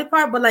physically, body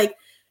part, but like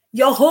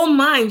your whole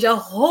mind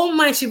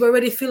should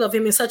already feel of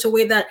him in such a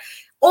way that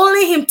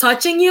only him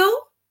touching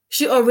you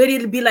should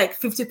already be like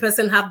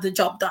 50% have the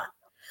job done.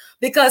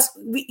 Because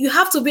you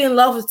have to be in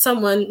love with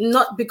someone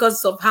not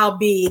because of how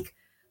big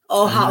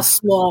or how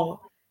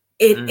small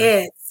it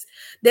is.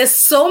 There's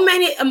so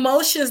many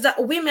emotions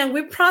that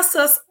we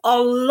process a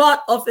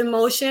lot of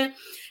emotion,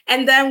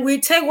 and then we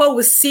take what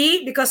we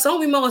see, because some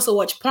women also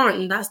watch porn,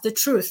 and that's the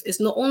truth. It's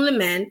not only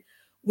men.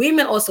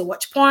 Women also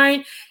watch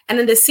porn, and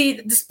then they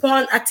see these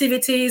porn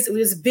activities with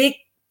this big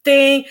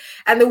thing,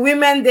 and the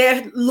women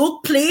they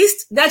look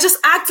pleased. They're just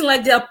acting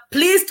like they're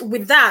pleased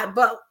with that.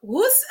 But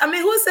who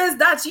says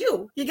that's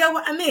you? You get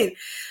what I mean?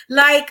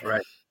 Like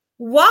Right.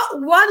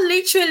 what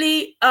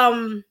literally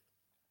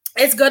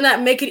it's gonna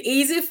make it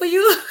easy for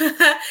you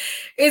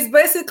is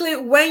basically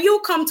when you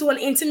come to an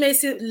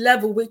intimacy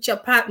level with your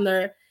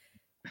partner,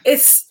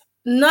 it's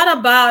not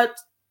about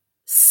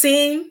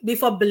seeing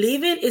before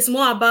believing. It's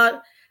more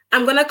about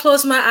I'm gonna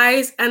close my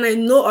eyes and I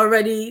know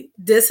already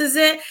this is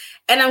it,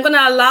 and I'm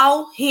gonna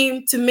allow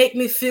him to make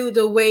me feel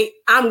the way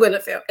I'm gonna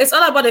feel. It's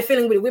all about the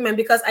feeling with women,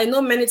 because I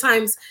know many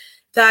times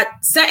that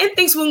certain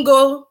things won't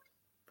go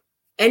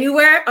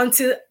anywhere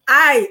until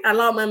I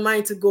allow my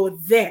mind to go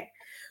there.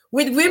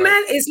 With women,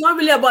 Right. it's not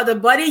really about the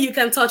body. You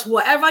can touch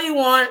whatever you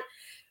want.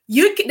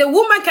 The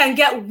woman can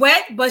get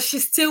wet, but she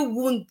still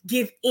won't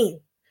give in.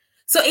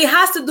 So it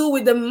has to do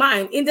with the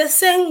mind. In the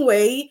same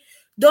way,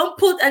 don't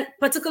put a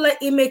particular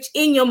image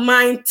in your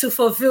mind to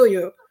fulfill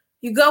you.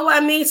 You got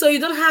what I mean? So you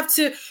don't have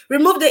to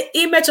remove the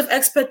image of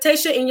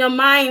expectation in your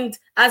mind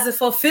as a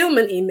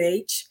fulfillment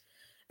image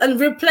and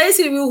replace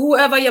it with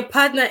whoever your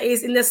partner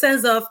is, in the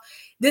sense of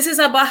this is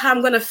about how I'm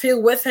going to feel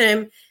with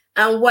him,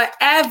 and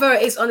whatever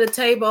is on the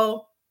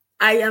table,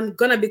 I am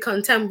going to be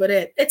content with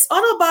it. It's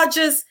all about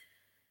just,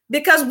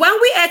 because when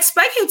we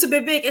expect him to be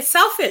big, it's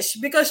selfish,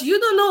 because you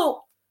don't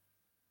know.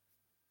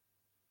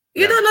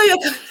 You don't know your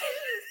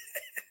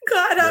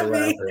God You're on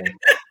me.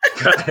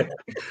 laughing.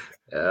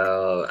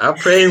 I'm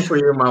praying for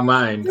you in my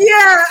mind.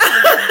 Yeah.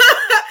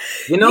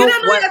 You You know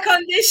don't know what? your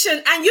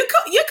condition, and you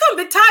can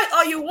be tight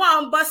all you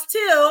want, but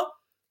still,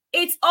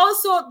 it's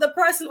also the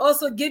person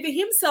also giving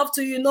himself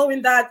to you,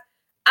 knowing that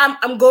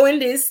I'm going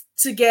this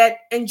to get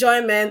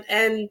enjoyment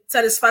and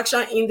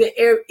satisfaction in the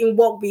air in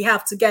what we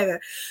have together.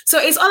 So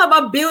it's all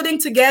about building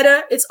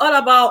together. It's all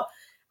about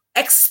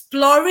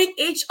exploring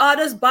each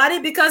other's body,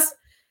 because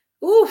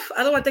I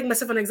don't want to take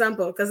myself an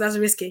example because that's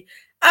risky.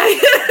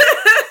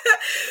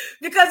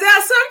 Because there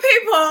are some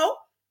people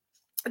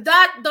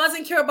that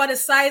doesn't care about the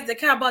size, they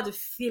care about the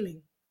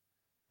feeling.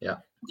 Yeah.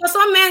 Because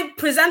some men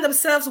present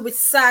themselves with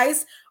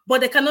size,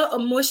 but they cannot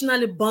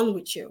emotionally bond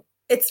with you.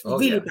 It's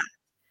really bad.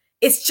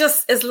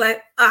 It's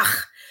like,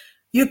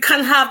 you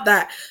can't have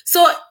that.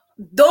 So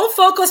don't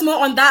focus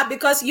more on that,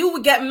 because you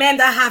will get men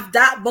that have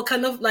that, but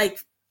kind of like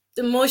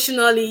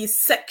emotionally,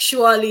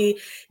 sexually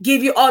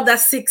give you all that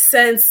sixth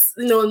sense,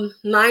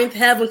 ninth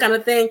heaven kind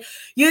of thing.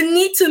 You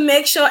need to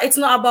make sure it's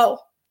not about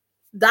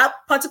that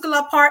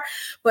particular part,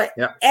 but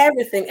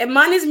everything. A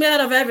man is made out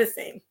of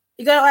everything.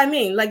 You got what I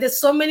mean? Like there's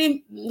so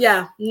many,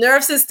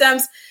 nerve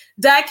systems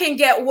that can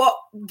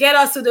get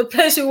us to the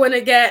place we want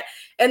to get,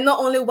 and not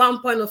only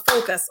one point of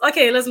focus.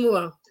 Okay, let's move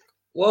on.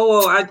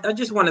 Whoa, I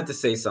just wanted to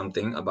say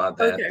something about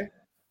that.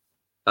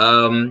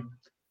 Okay.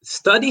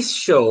 Studies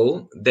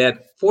show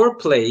that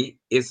foreplay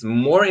is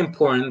more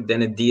important than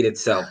the deed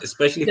itself,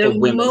 especially for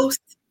women.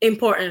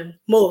 important.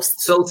 Most.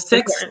 So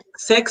Important.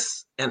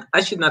 sex, and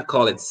I should not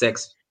call it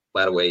sex,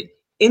 by the way.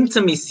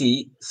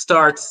 Intimacy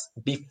starts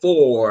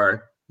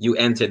before you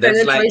enter. That's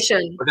like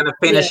Penetration. we're gonna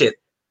Yeah. finish it.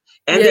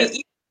 And they Yeah.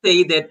 even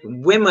say that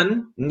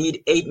women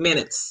need 8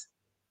 minutes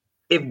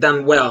if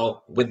done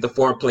well with the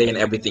foreplay and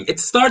everything. It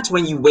starts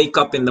when you wake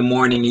up in the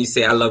morning and you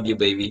say, I love you,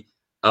 baby.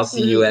 I'll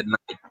see you at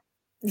night.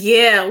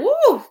 Yeah.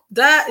 Woo.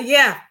 That.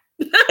 Yeah.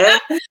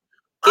 And if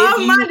Our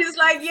you mind is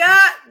like, yeah,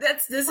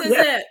 this is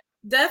yeah, it. and if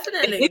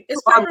Definitely. you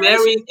It's are preparation.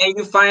 married and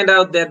you find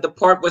out that the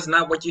part was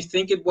not what you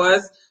think it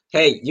was,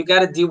 hey, you got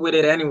to deal with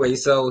it anyway.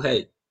 So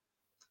hey,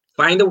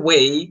 find a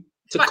way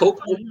to But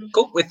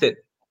cope with it.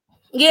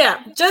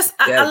 yeah, just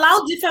Yes.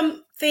 allow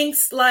different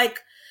things. Like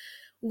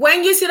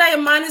when you see that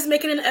your mind is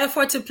making an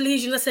effort to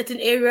please you in a certain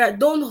area,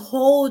 don't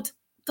hold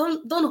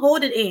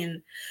it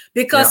in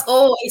because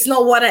Yeah. it's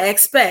not what I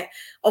expect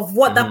of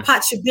what that Mhm.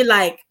 part should be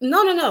like.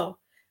 No.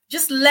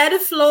 Just let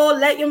it flow.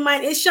 Let your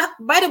mind.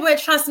 By the way,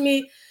 trust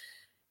me,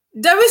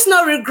 there is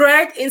no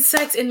regret in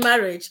sex in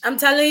marriage. I'm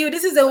telling you,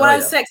 this is the Oh one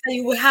yeah. sex that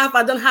you will have.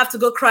 I don't have to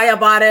go cry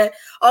about it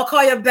or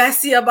call your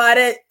bestie about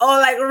it or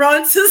like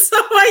run to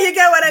someone. You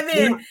get what I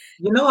mean?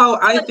 You know how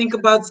I think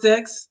about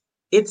sex?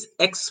 It's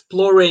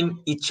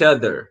exploring each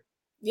other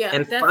Yeah,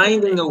 and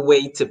finding definitely. a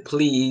way to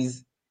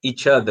please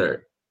each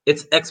other.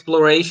 It's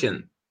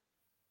exploration.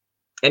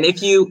 And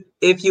if you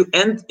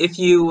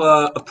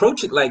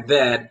approach it like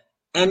that,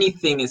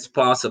 anything is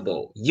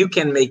possible. You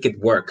can make it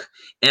work.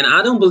 And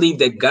I don't believe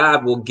that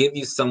God will give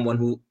you someone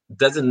who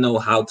doesn't know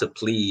how to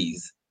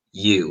please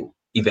you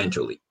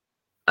eventually.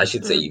 I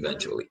should say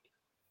eventually.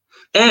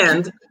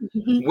 And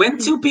when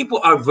two people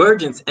are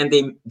virgins and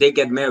they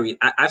get married,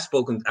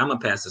 I'm a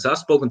pastor, so I've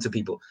spoken to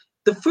people.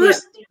 The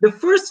Yeah.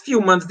 first few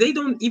months, they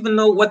don't even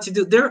know what to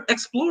do. They're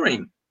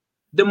exploring.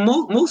 The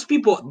most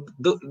people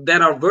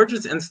that are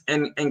virgins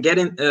and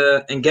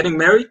getting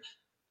married,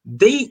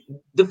 they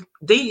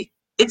they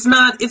it's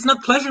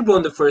not pleasurable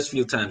in the first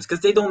few times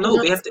because they don't know.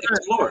 No, They have it's to not.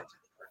 explore.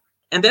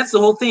 And that's the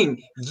whole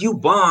thing. You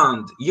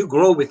bond, you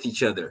grow with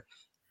each other.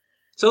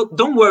 So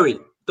don't worry.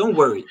 Don't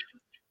worry.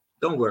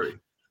 Don't worry.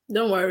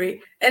 Don't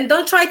worry. And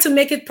don't try to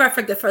make it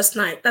perfect the first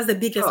night. That's the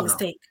biggest Oh no.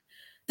 mistake.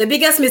 The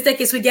biggest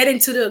mistake is we get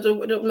into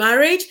the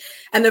marriage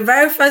and the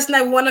very first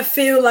night we want to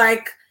feel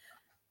like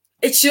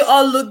it should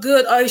all look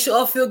good or it should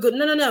all feel good.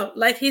 No.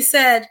 Like he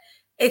said,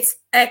 it's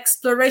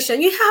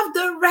exploration. You have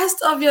the rest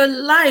of your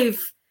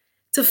life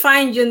to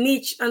find your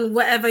niche and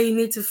whatever you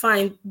need to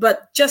find,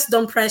 but just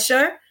don't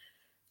pressure.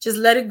 Just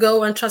let it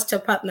go and trust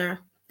your partner.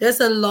 There's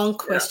a long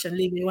Yeah. question,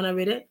 Livy. You want to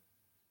read it?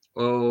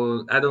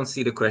 Oh, I don't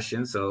see the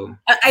question, so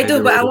I maybe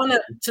do, but I read want to.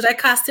 it. Should I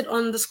cast it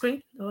on the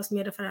screen? That was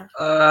me.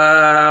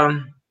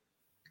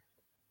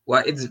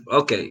 Well, it's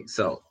okay.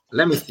 So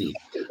let me see.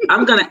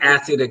 I'm gonna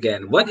ask it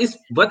again. Wat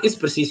is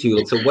precies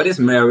huwelijk? So what is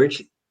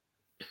marriage?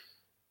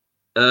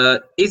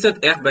 Is het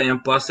echt bij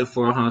een pastor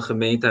voor een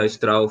gemeentehuis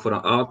trouwen voor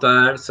een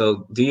altaar?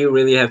 So do you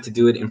really have to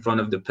do it in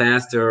front of the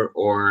pastor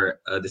or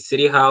the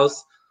city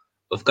house?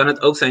 Of kan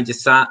het ook zijn dat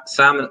je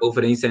samen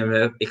overeen zijn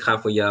met, ik ga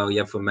voor jou,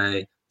 jij voor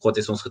mij, God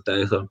is ons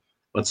getuige.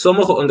 Want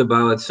sommigen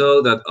onderbouwen het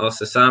zo dat als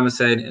ze samen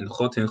zijn en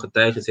God hun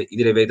getuige is,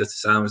 iedereen weet dat ze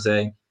samen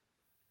zijn.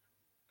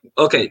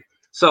 Okay,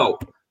 so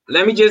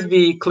let me just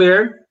be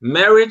clear.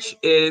 Marriage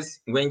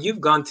is when you've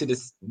gone to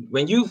this,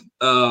 when you've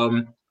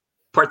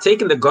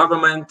partaken the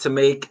government to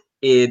make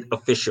it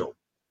official.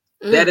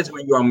 That is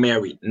when you are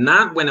married,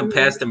 not when a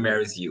pastor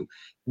marries you.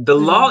 The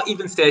law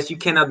even says you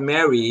cannot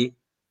marry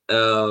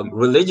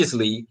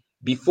religiously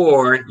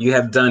before you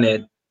have done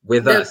it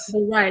with us.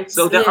 The rights.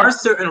 So there are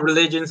certain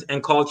religions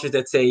and cultures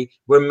that say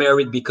we're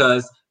married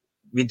because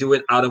we do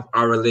it out of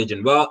our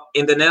religion. Well,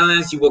 in the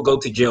Netherlands, you will go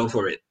to jail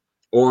for it,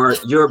 or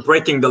you're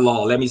breaking the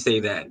law. Let me say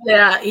that.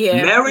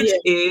 Yeah. Marriage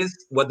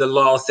is what the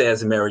law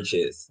says marriage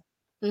is.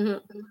 Mm-hmm.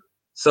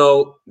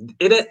 So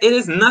it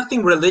is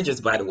nothing religious,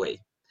 by the way.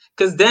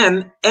 Because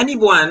then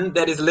anyone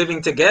that is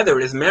living together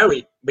is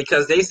married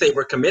because they say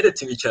we're committed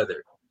to each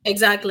other.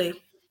 Exactly.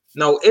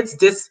 No, it's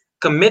this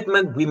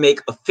commitment we make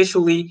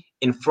officially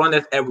in front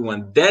of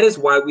everyone. That is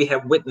why we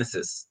have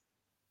witnesses.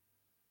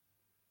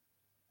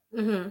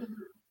 Mm-hmm.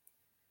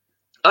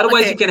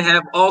 Otherwise, Okay. you can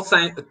have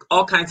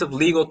all kinds of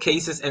legal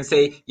cases and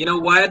say, you know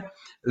what,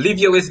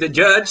 Livio is the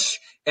judge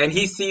and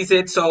he sees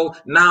it. So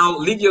now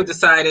Livio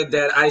decided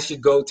that I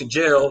should go to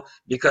jail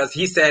because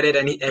he said it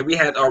and we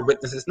had our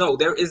witnesses. No,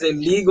 there is a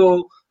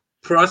legal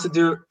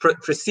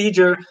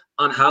procedure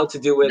on how to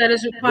do it. That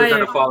is We're required.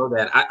 gonna follow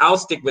that. I'll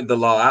stick with the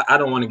law. I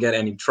don't want to get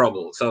any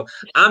trouble. So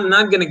I'm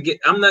not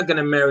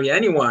gonna marry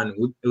anyone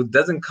who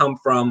doesn't come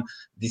from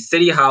the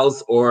city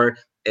house or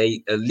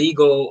a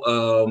legal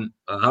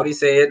how do you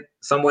say it?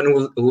 Someone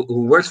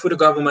who works for the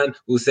government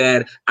who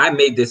said I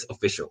made this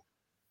official.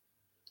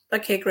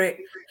 Okay, great.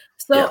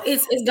 So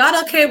is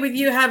God okay with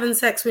you having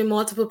sex with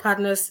multiple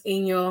partners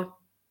in your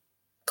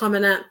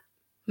covenant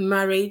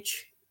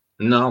marriage?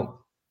 No,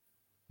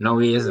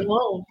 he isn't.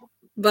 No.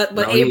 But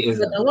No, he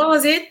isn't. what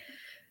was it?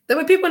 There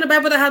were people in the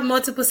Bible that had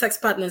multiple sex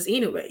partners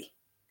anyway.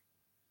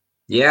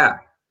 Yeah.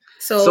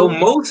 So So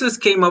Moses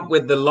came up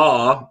with the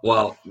law.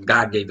 Well,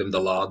 God gave him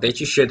the law that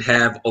you should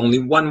have only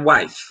one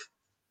wife.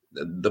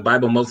 The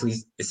Bible mostly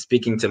is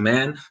speaking to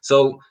man.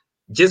 So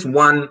just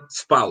one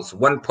spouse,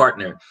 one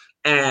partner.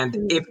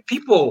 And if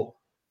people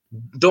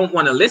don't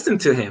want to listen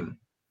to him,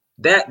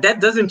 that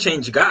doesn't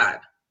change God.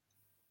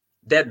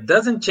 That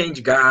doesn't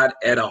change God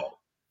at all.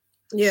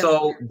 yeah.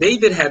 So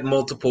David had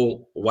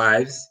multiple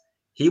wives.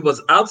 He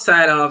was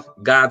outside of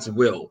God's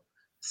will.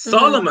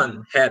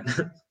 Solomon had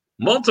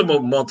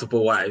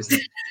multiple wives,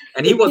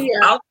 and he was Yeah.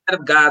 outside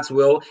of God's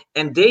will,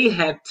 and they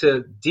had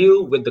to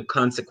deal with the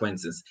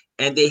consequences,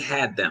 and they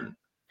had them,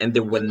 and they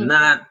were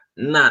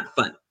not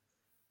fun.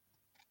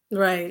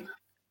 Right.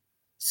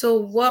 So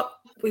what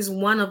is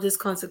one of these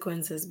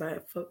consequences,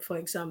 for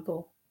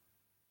example?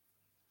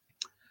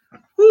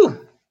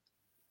 Whew.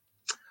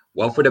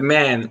 Well, for the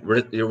man,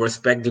 your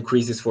respect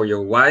decreases for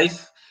your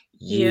wife.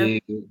 Yeah.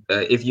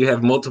 If you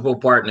have multiple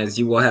partners,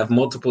 you will have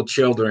multiple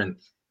children,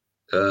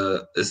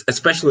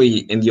 especially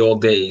in the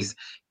old days.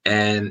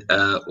 And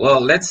well,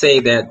 let's say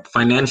that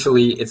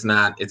financially, it's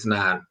not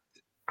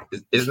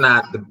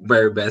the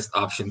very best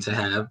option to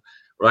have,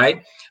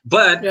 right?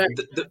 But Right.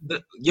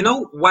 you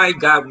know why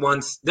God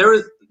wants? There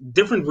are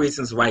different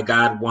reasons why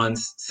God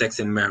wants sex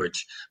in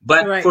marriage.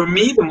 But Right. for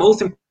me, the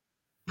most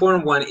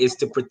important one is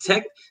to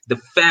protect the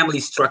family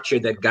structure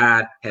that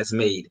God has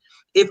made.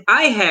 If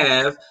I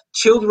have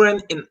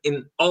children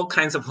in all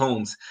kinds of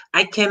homes,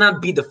 I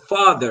cannot be the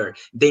father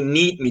they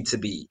need me to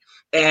be.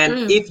 And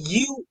Mm. if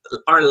you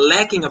are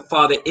lacking a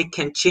father, it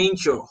can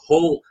change your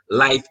whole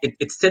life.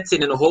 It sets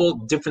it in a whole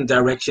different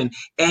direction.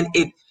 And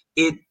it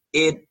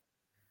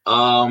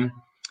um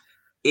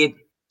it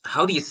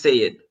how do you say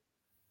it?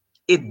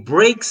 It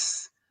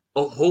breaks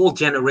a whole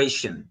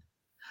generation.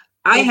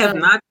 I It have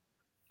does. not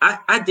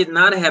I did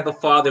not have a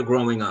father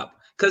growing up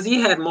because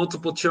he had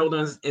multiple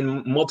children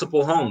in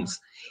multiple homes.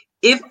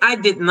 If I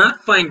did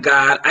not find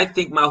God, I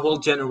think my whole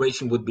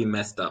generation would be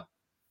messed up.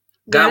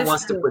 That God is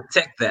wants to true.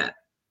 protect that.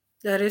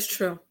 That is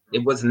true.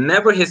 It was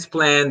never his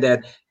plan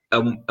that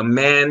a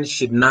man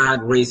should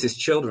not raise his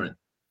children.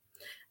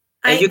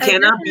 And you I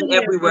cannot be definitely agree.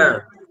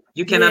 everywhere.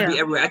 You cannot Yeah. be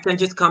everywhere. I can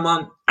just come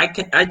on.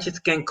 I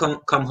just can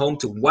come home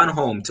to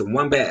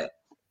one bed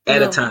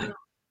at a No. time.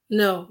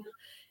 No.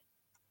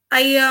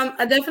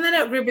 I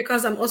definitely agree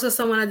because I'm also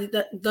someone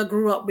that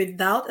grew up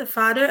without a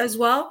father as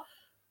well,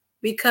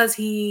 because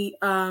he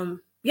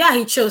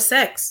chose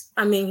sex.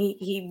 I mean,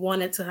 he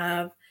wanted to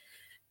have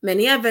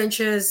many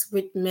adventures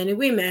with many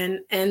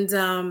women, and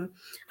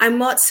I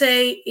must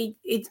say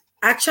it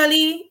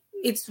actually,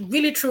 it's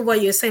really true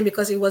what you're saying,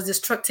 because it was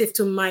destructive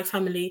to my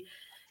family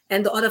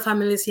and the other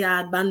families he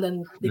had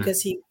abandoned, Mm,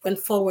 because he went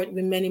forward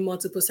with many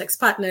multiple sex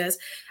partners,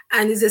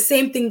 and it's the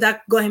same thing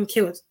that got him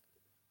killed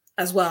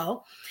as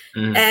well.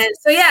 mm. And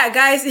so yeah,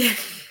 guys,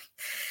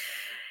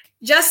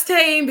 just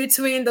stay in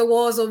between the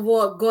walls of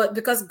what God,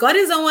 because God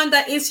is the one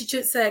that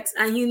institutes sex,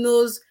 and he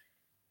knows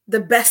the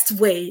best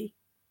way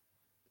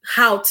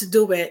how to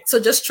do it. So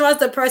just trust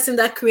the person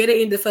that created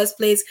it in the first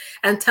place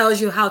and tells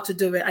you how to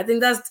do it. I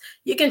think that's,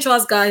 you can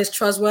trust God. He's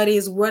trustworthy.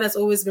 His word has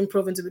always been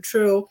proven to be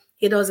true.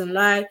 He doesn't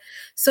lie.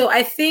 So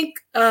I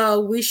think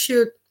we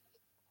should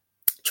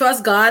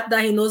trust God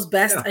that he knows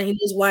best, Yeah. and he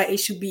knows why it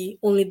should be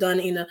only done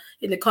in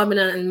a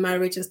covenant and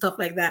marriage and stuff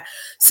like that.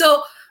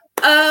 So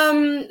I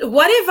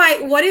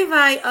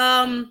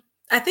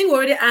think we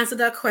already answered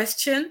that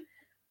question.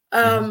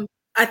 Mhm.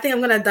 I think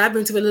I'm gonna dive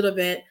into a little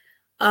bit.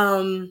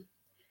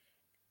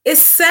 Is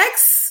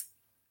sex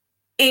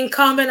in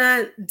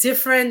covenant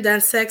different than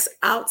sex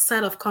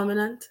outside of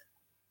covenant?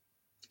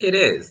 It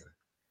is.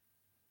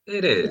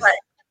 It is. Right.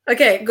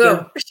 Okay,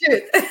 go.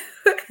 Shoot.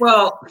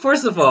 Well,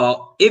 first of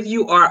all, if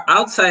you are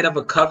outside of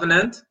a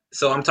covenant,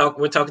 so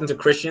we're talking to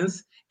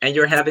Christians, and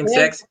you're having Yeah.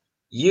 sex,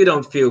 you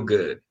don't feel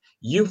good.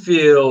 You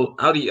feel,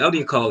 how do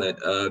you call it?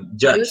 Guilty?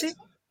 Judged. You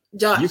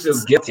Judged. feel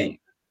Okay.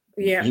 guilty.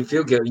 Yeah. You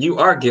feel guilty. You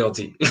are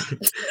guilty.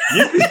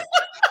 you feel,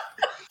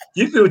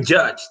 you feel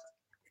judged.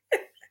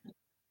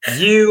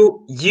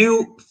 You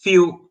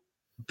feel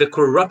the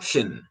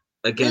corruption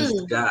against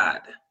Mm,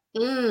 God.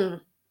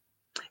 mm,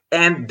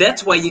 And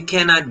that's why you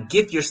cannot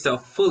give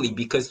yourself fully,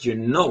 because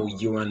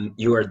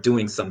you are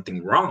doing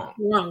something wrong.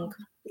 wrong.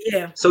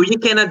 Yeah. So you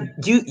cannot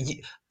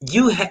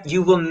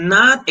you will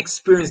not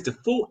experience the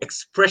full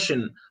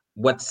expression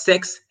what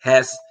sex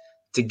has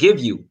to give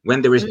you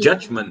when there is Mm,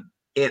 judgment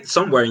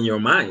somewhere in your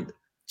mind.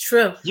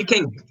 true. You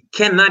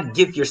cannot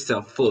give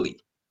yourself fully.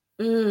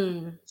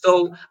 Mm,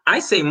 So I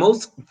say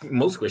most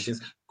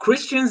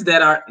Christians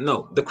that are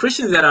no the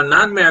Christians that are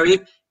not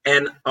married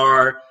and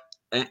are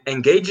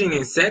engaging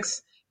in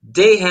sex,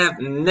 they have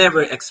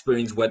never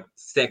experienced what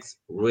sex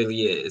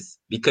really is,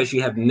 because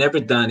you have never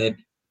done it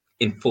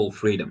in full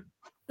freedom.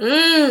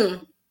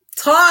 mm.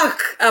 Talk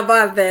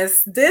about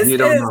this. This You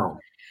don't is, know.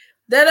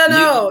 they don't You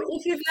know.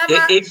 If you've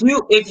never,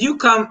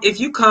 if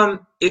you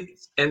come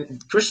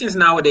and Christians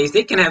nowadays,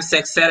 they can have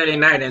sex Saturday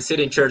night and sit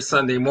in church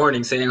Sunday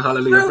morning saying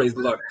hallelujah, true. praise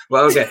the Lord.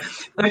 Well, okay.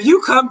 If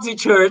you come to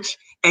church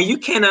and you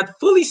cannot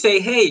fully say,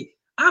 hey,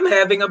 I'm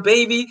having a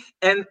baby,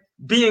 and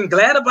being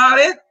glad about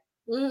it,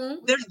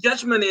 There's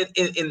judgment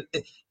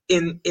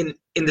in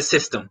the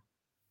system.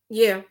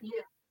 Yeah.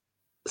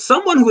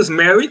 Someone who's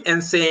married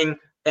and saying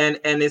and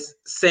is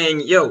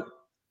saying, "Yo,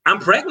 I'm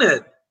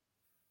pregnant,"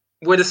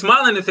 with a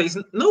smile on the face,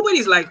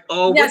 nobody's like,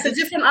 "Oh, Yeah, what it's a did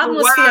you different do?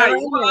 atmosphere Why? around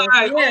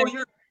there. Why? Yeah.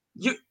 Oh,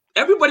 you."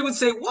 Everybody would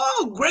say,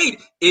 "Whoa,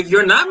 great!" If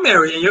you're not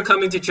married and you're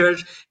coming to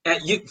church,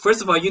 and you first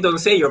of all, you don't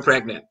say you're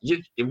pregnant.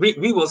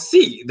 We will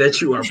see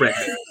that you are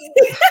pregnant.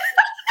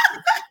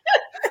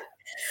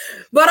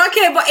 But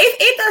okay, but if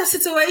it's a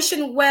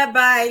situation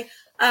whereby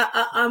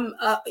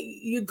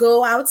you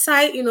go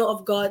outside,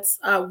 of God's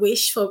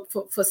wish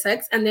for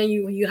sex, and then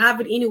you have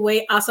it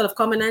anyway outside of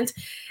covenant,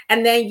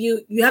 and then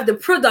you have the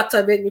product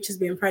of it, which is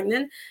being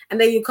pregnant,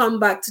 and then you come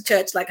back to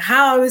church, like,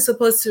 how are we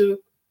supposed to?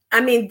 I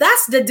mean,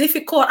 that's the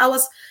difficult. I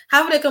was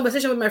having a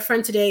conversation with my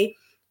friend today,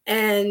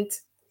 and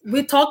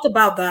we talked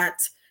about that.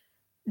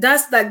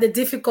 That's like the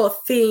difficult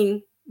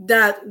thing,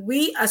 that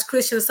we as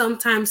Christians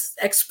sometimes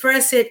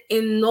express it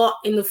not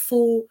in the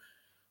full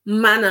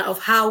manner of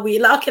how we,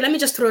 like, okay, let me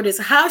just throw this.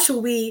 How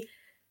should we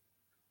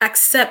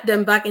accept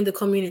them back in the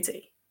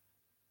community,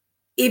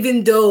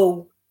 even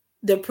though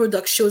the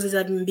product shows us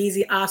that been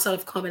busy outside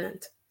of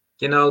covenant?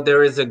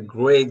 There is a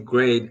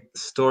great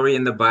story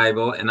in the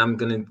Bible, and I'm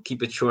going to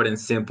keep it short and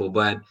simple,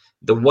 but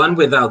the one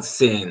without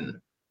sin,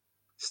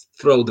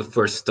 throw the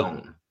first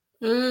stone.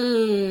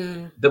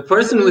 The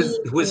person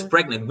who is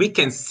pregnant, we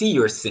can see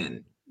your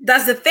sin.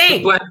 That's the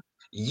thing. But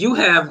you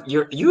have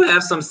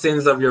some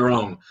sins of your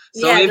own.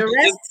 So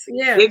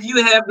yeah, if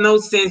you have no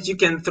sins, you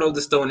can throw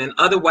the stone. And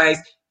otherwise,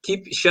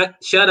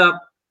 shut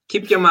up,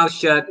 keep your mouth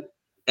shut,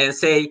 and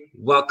say,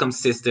 "Welcome,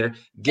 sister."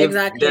 Give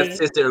that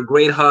sister a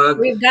great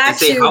hug and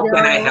say, "How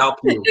can I help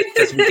you?"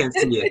 Because we can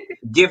see it.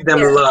 Give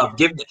them love.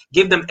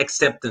 Give them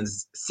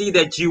acceptance. See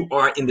that you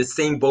are in the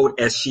same boat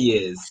as she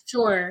is.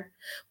 Sure.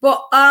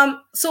 But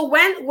so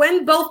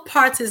when both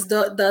parties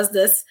does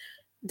this,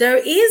 there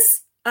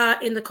is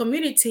in the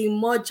community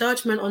more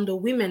judgment on the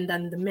women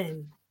than the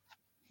men.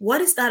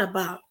 What is that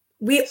about?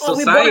 We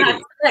both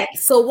have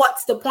sex. So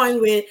what's the point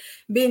with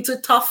being too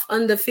tough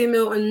on the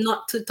female and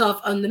not too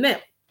tough on the male?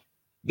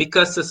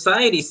 Because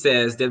society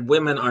says that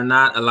women are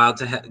not allowed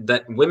to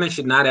that women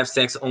should not have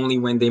sex only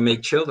when they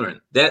make children.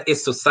 That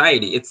is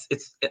society.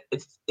 It's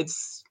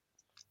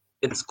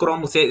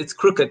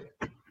crooked.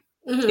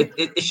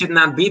 It should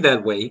not be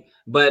that way.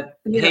 But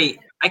hey,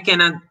 I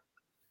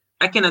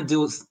cannot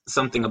do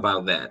something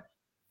about that.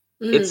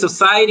 It's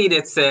society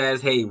that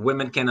says, hey,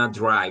 women cannot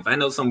drive. I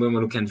know some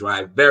women who can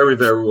drive very,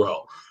 very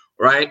well,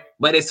 right?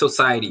 But it's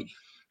society.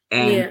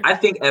 And I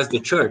think as the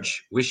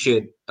church, we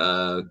should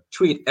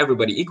treat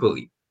everybody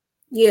equally.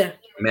 Yeah.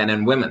 Men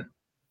and women.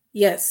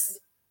 Yes.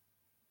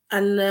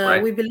 And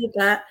we believe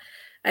that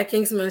at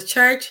Kingsman's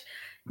Church.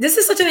 This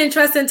is such an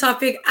interesting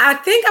topic. I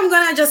think I'm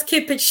going to just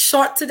keep it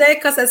short today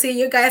because I see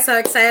you guys are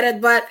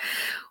excited. But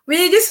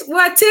we're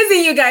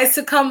teasing you guys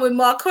to come with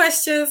more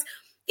questions.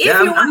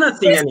 I'm not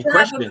seeing any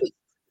questions.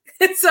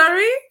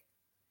 Sorry?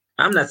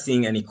 I'm not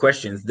seeing any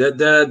questions.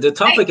 The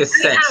topic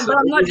is sex. So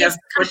we have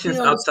questions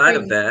outside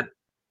of that.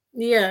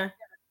 Yeah.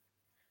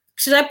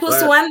 Should I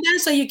post one then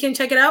so you can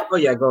check it out? Oh,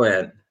 yeah, go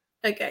ahead.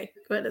 Okay,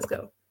 go ahead, let's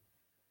go.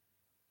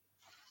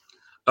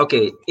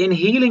 Okay, in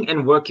healing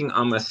and working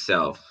on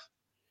myself.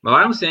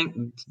 Maar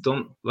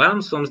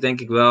waarom soms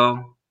denk ik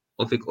wel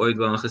of ik ooit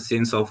wel een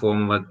gezin zal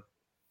vormen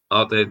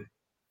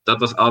dat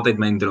was altijd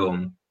mijn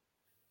droom.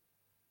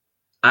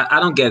 I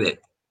don't get it.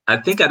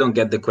 I think I don't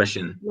get the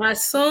question. Maar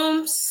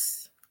soms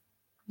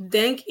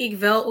denk ik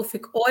wel of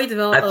ik ooit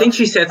wel... I think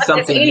she said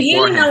something in healing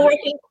and beforehand.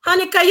 working...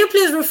 Honey, can you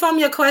please reform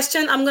your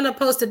question? I'm going to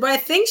post it. But I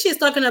think she's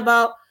talking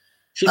about...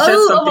 She said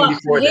something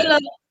before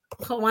that.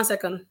 Hold 1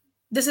 second.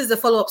 This is the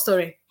follow-up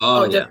story.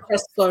 The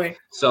first story.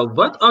 So,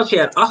 wat als je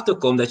erachter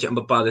komt dat je een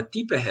bepaalde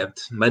type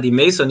hebt, maar die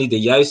meestal niet de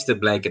juiste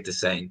blijken te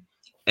zijn?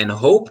 En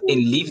hoop in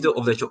liefde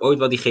of dat je ooit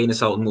wel diegene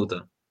zal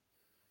ontmoeten.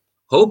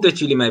 Hoop dat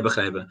jullie mij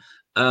begrijpen.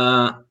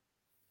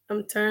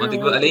 Want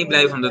ik wil alleen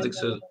blijven omdat ik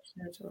zo...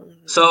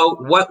 So,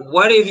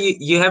 what if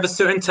you have a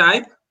certain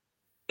type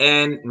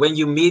and when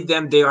you meet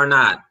them, they are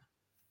not?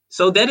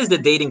 So that is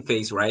the dating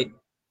phase, right?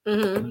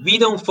 We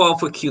don't fall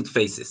for cute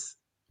faces.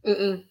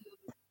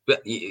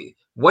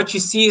 What you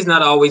see is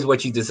not always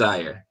what you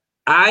desire.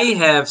 I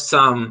have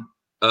some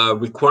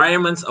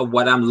requirements of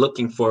what I'm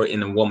looking for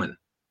in a woman.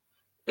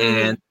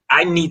 And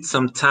I need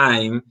some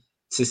time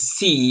to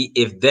see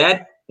if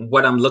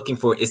what I'm looking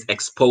for is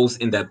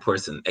exposed in that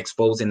person,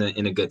 exposed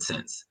in a good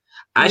sense.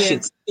 I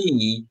should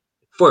see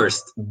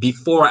first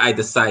before I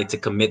decide to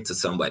commit to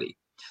somebody.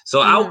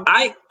 So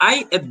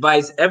I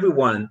advise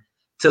everyone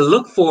to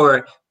look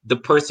for the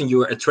person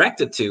you're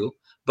attracted to,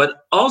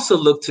 but also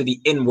look to the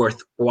inward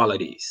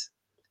qualities.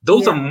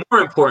 Those are more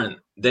important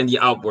than the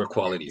outward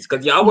qualities,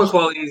 because the outward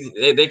qualities,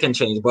 they can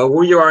change, but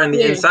who you are on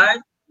the inside,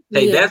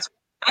 hey, that's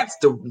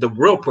the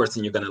real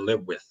person you're going to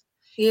live with.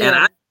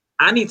 And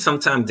I need some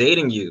time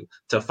dating you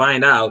to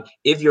find out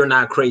if you're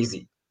not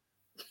crazy.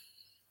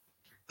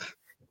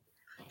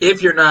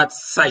 if you're not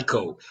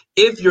psycho,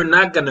 if you're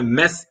not gonna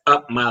mess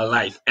up my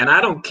life. And I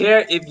don't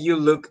care if you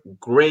look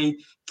great,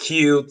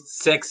 cute,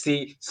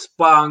 sexy,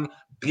 spung,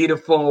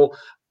 beautiful.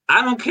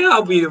 I don't care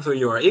how beautiful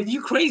you are. If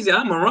you crazy,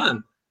 I'm gonna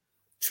run.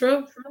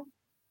 True.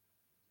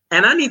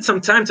 And I need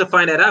some time to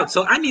find that out.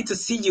 So I need to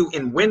see you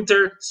in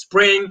winter,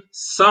 spring,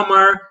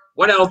 summer.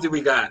 What else do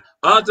we got?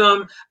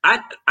 Autumn.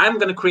 I'm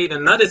gonna create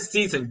another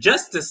season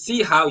just to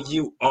see how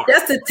you are.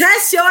 Just to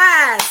test your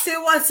ass. See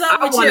what's up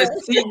I with want you. to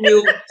see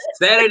you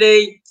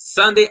Saturday,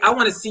 Sunday. I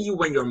want to see you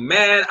when you're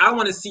mad. I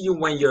want to see you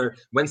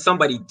when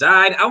somebody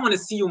died. I want to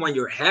see you when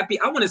you're happy.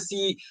 I want to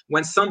see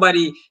when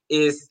somebody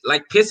is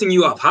like pissing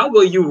you off. How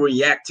will you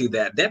react to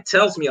that? That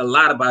tells me a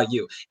lot about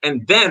you.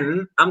 And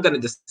then I'm gonna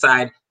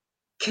decide,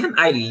 can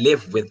I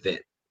live with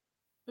it?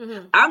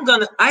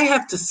 I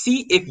have to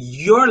see if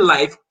your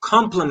life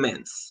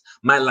complements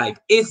my life.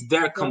 Is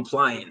there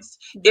compliance?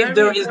 If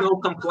there is no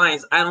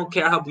compliance, I don't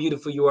care how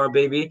beautiful you are,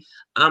 baby.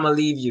 I'm gonna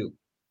leave you.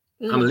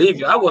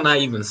 I will not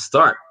even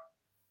start.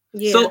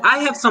 Yeah. So I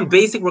have some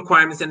basic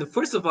requirements, and the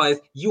first of all is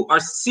you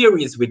are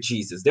serious with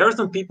Jesus. There are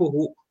some people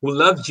who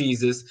love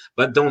Jesus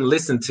but don't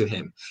listen to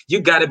him. You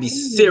got to be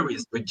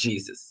serious with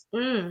Jesus.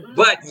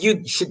 But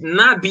you should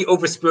not be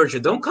over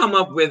spiritual. Don't come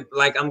up with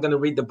like, I'm going to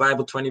read the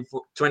Bible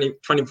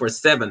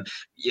 24/7.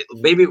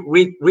 Baby,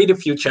 read a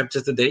few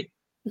chapters a day,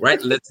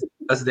 right? Let's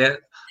pray,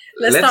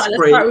 start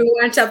with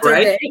one chapter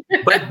right? a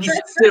day. But be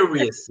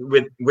serious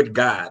with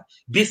God.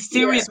 Be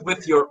serious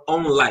with your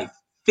own life.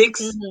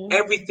 Fix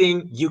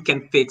everything you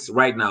can fix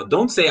right now.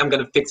 Don't say I'm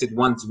going to fix it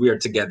once we are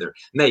together.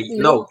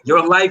 No,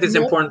 your life is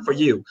important for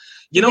you.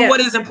 You know what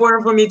is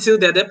important for me too?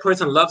 That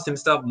person loves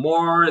himself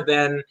more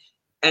than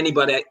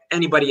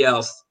anybody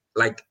else,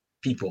 like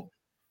people.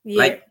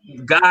 Like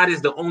God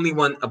is the only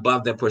one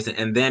above that person,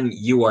 and then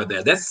you are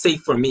there. That's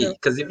safe for me,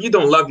 because if you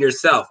don't love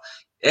yourself,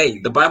 hey,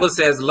 the Bible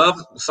says love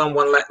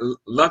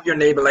your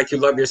neighbor like you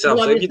love yourself.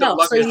 So if you don't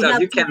love yourself,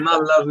 you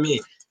cannot love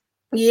me.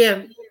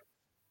 Yeah.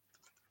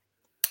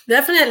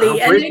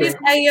 Definitely. And ladies,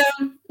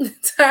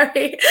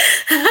 sorry.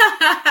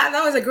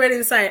 That was a great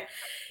insight.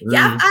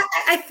 Yeah,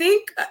 I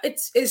think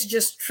it's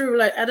just true.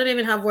 Like, I don't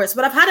even have words,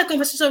 but I've had a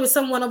conversation with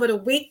someone over the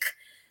week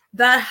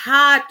that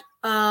had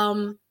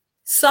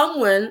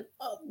someone,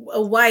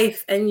 a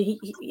wife, and he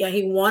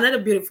wanted a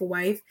beautiful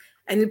wife,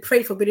 and he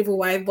prayed for a beautiful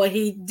wife, but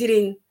he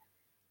didn't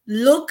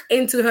look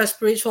into her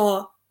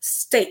spiritual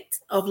state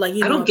of, like,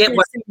 I don't get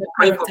why you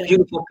pray for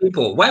beautiful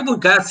people. Why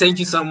would God send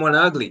you someone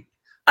ugly?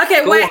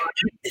 Okay, wait.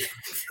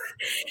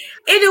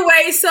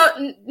 Anyway,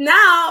 so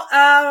now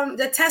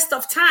the test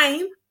of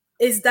time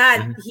is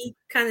that he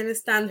can't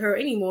understand her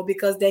anymore,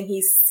 because then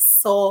he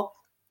saw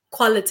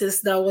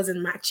qualities that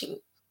wasn't matching.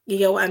 You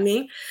get what I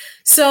mean?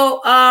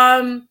 So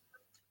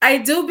I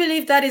do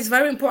believe that it's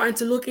very important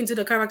to look into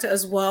the character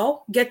as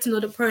well, get to know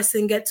the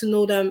person, get to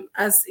know them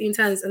as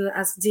intense and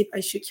as deep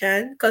as you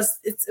can, because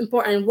it's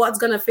important. What's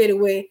gonna fade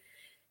away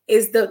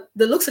is the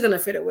looks are gonna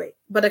fade away,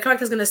 but the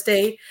character is gonna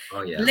stay.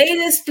 Oh, yeah.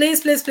 Ladies,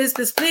 please.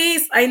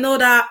 I know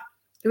that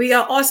we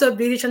are also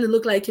really trying to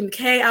look like Kim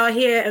K out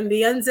here and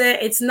Beyonce.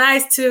 It's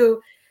nice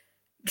to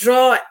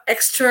draw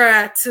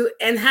extra to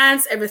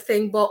enhance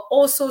everything, but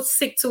also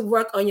seek to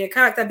work on your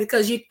character,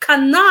 because you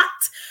cannot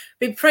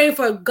be praying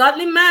for a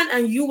godly man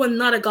and you are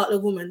not a godly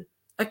woman.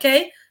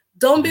 Okay?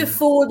 Don't be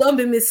fooled. Don't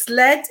be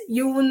misled.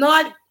 You will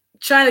not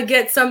try to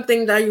get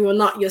something that you will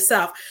not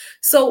yourself.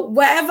 So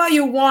wherever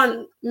you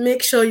want,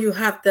 make sure you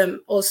have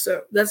them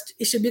also.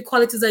 It should be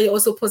qualities that you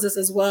also possess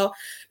as well.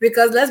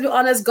 Because let's be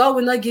honest, God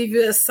will not give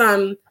you a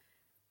son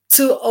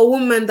to a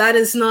woman that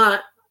is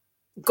not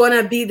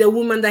gonna be the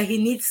woman that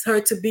he needs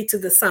her to be to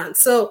the son.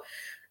 So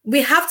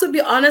we have to be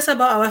honest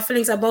about our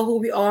feelings, about who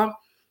we are,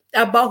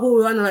 about who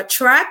we want to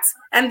attract.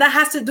 And that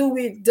has to do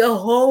with the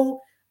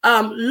whole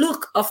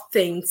look of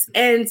things.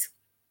 And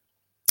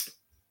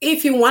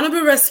if you want to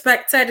be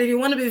respected, if you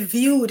want to be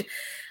viewed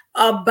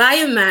by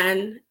a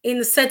man in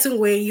a certain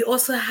way, you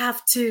also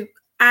have to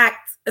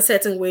act a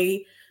certain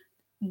way,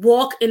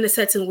 walk in a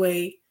certain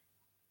way,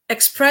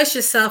 express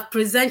yourself,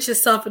 present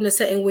yourself in a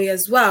certain way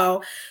as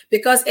well.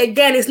 Because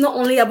again, it's not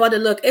only about the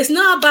look. It's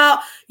not about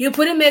you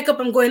putting makeup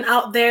and going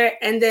out there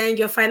and then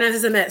your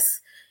finances a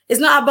mess. It's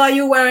not about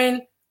you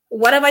wearing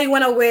whatever you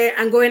want to wear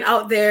and going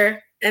out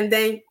there and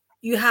then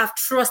you have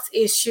trust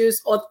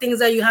issues or things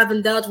that you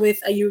haven't dealt with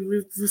and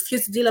you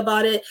refuse to deal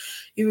about it.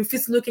 You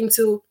refuse to look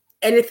into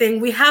anything.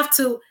 We have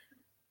to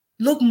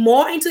look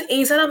more into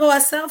inside of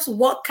ourselves.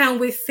 What can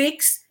we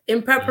fix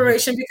in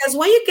preparation? Because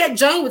when you get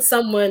joined with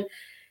someone,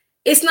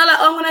 it's not like,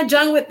 oh, I'm going to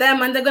join with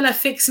them and they're going to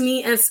fix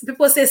me. And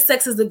people say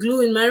sex is the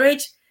glue in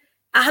marriage.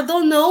 I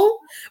don't know.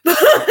 Is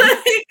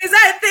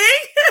that a thing?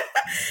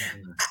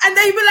 And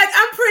then you be like,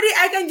 I'm pretty,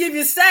 I can give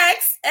you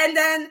sex. And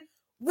then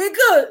we're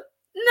good.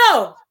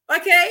 No.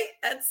 Okay?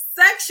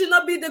 Sex should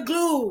not be the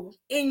glue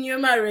in your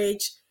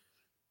marriage.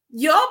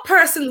 Your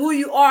person, who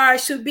you are,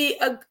 should be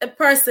a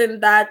person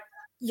that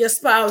your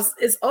spouse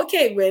is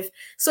okay with.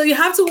 So you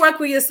have to work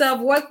with yourself,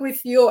 work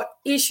with your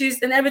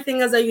issues and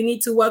everything else that you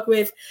need to work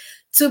with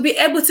to be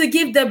able to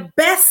give the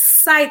best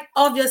side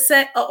of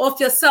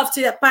yourself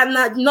to your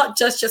partner, not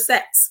just your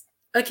sex.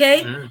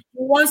 Okay, Mm-hmm. he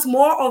wants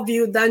more of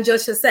you than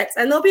just your sex.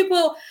 I know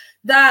people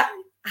that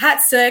had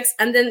sex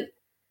and then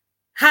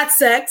had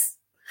sex,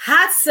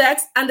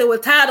 and they were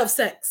tired of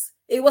sex.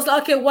 It was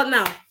like, okay, what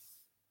now?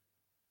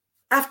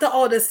 After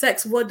all the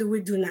sex, what do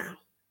we do now?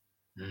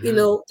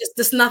 Mm-hmm.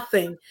 Just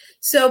nothing.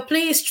 So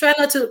please try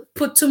not to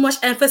put too much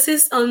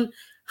emphasis on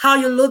how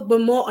you look, but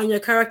more on your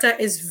character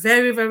is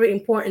very, very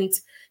important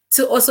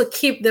to also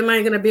keep the man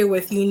you're gonna be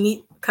with. You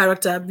need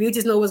character. Beauty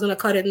is not always gonna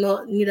cut it,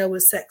 neither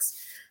with sex.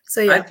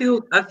 So yeah.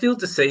 I feel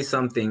to say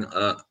something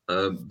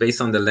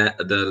based on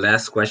the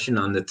last question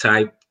on the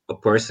type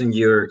of person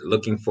you're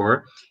looking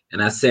for,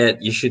 and I said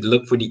you should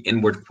look for the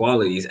inward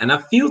qualities, and I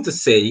feel to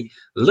say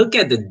look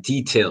at the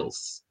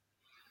details.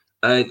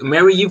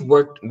 Mary, you've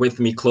worked with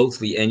me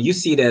closely, and you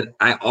see that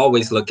I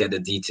always look at the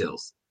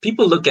details.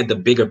 People look at the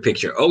bigger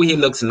picture. Oh, he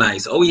looks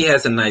nice. Oh, he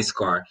has a nice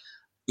car.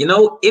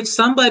 If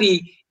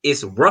somebody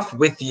is rough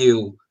with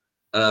you,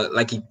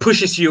 like he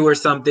pushes you or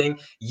something,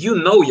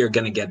 you're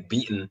gonna get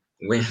beaten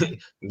when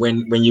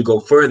when you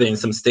go further in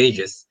some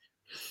stages,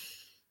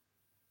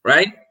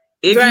 right?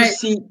 If you Right.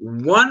 see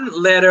one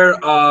letter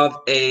of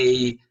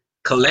a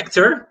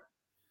collector,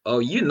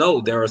 oh,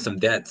 there are some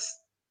debts.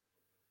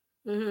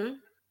 Mm-hmm.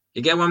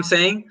 You get what I'm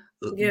saying?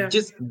 Yeah.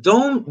 Just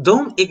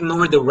don't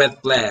ignore the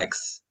red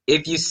flags.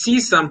 If you see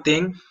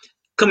something,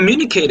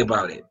 communicate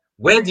about it.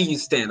 Where do you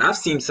stand? I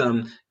see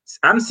some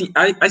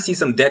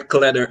debt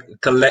collector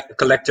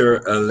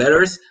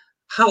letters.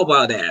 How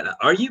about that?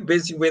 Are you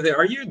busy with it?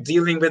 Are you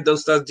dealing with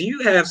those stuff? Do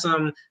you have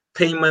some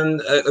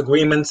payment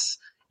agreements?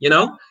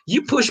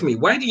 You push me.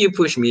 Why do you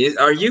push me?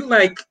 Are you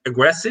like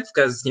aggressive?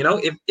 Because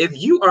if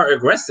you are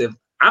aggressive,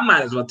 I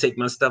might as well take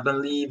my stuff and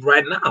leave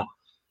right now.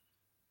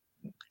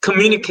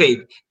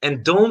 Communicate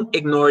and don't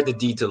ignore the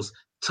details.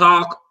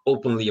 Talk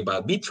openly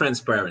about. Be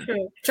transparent.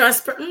 True.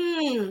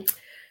 Transparency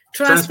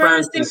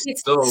Transparency is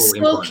is so so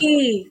important.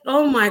 key.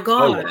 Oh my Oh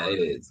God. yeah, it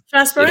is. It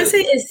Transparency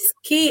is. is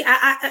key.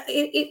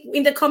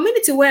 In the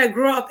community where I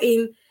grew up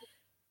in,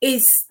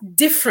 is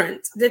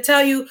different. They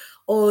tell you,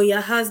 oh,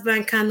 your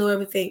husband can't know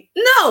everything.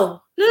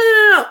 No, no, no,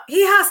 no, no.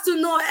 He has to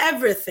know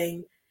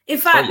everything. In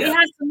Oh fact, he yeah.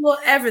 has to know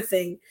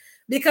everything.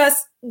 Because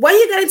when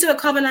you get into a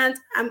covenant,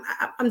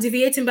 I'm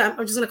deviating, but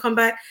I'm just going to come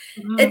back.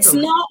 It's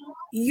not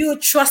you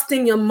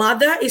trusting your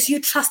mother, it's you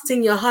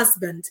trusting your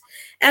husband.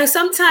 And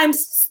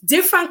sometimes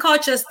different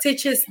cultures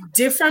teaches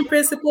different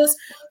principles,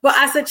 but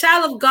as a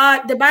child of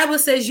God, the Bible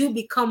says you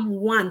become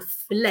one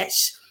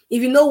flesh.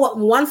 If you know what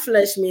one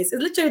flesh means,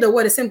 it's literally the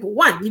word is simple.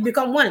 One, you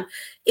become one.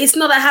 It's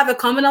not I have a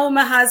covenant with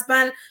my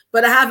husband,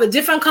 but I have a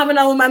different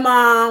covenant with my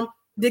mom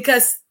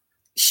because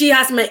she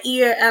has my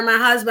ear and my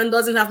husband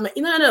doesn't have my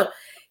ear. No, no, no.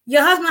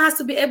 Your husband has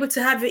to be able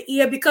to have your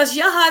ear because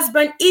your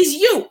husband is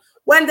you.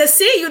 When they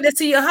see you, they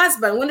see your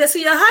husband. When they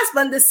see your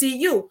husband, they see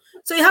you.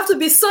 So you have to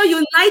be so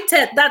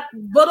united that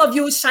both of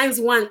you shines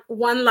one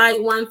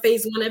light, one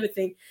face, one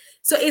everything.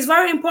 So it's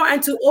very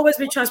important to always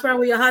be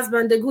transparent with your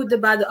husband, the good, the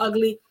bad, the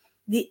ugly,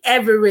 the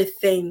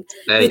everything.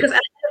 Hey, Because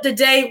at the end of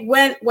the day,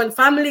 when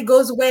family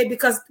goes away,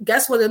 because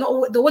guess what, they're not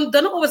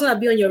always going to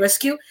be on your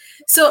rescue.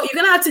 So you're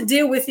going to have to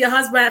deal with your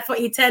husband for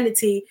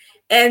eternity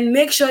and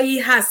make sure he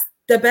has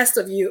the best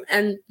of you.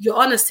 And your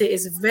honesty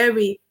is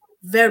very,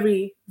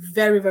 very,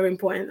 very, very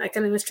important. I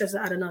can't even stress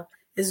that. I don't know.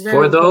 It's very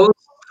for those important.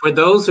 for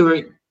those who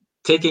are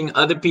taking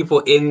other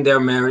people in their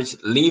marriage,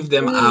 leave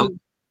them out. Mm,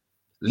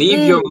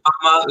 Leave your mm,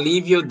 mama,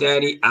 leave your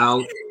daddy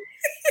out.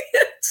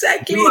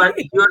 exactly.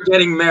 You're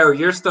getting married.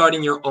 You're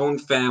starting your own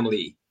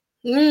family.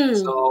 Mm,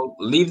 So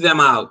leave them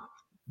out.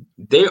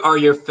 They are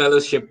your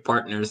fellowship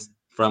partners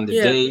from the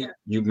yeah, day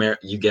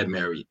you get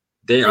married.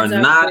 They are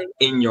not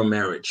exactly. in your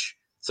marriage.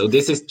 So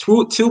this is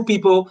two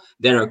people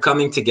that are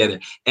coming together.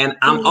 And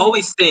I'm Mm,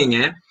 always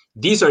saying,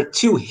 these are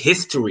two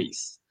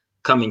histories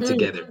coming mm,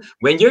 together.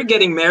 When you're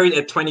getting married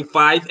at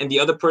 25 and the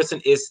other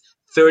person is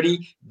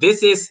 30,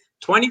 this is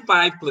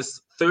 25 plus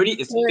 30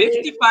 is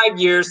 55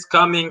 years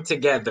coming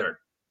together.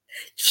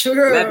 Let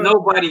true.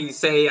 nobody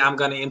say I'm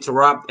gonna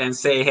interrupt and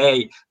say,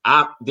 "Hey,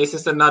 this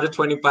is another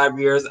 25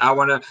 years. I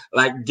wanna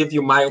give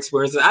you my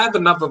experience. I have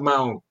enough of my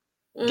own.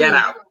 Get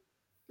Mm, out."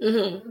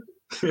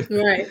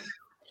 right.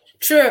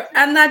 True.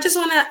 And I just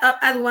want to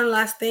add one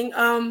last thing.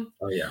 Oh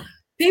yeah.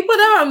 People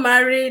that are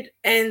married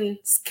and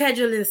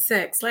scheduling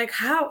sex, like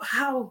how?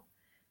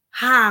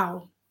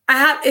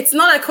 It's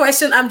not a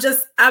question.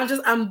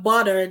 I'm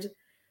bothered.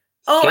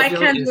 Oh, I Schedule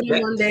can't do in it on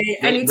sex. Monday.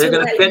 I need They're to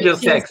gonna let you schedule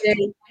sex.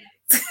 Tuesday.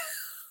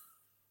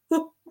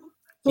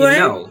 You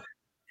What?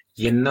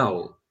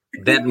 know,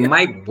 that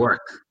might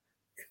work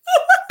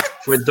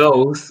for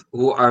those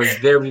who are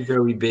very,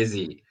 very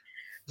busy.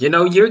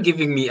 You're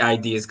giving me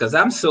ideas because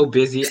I'm so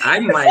busy. I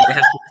might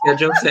have to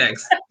schedule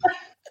sex.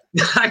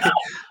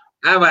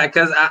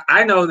 Because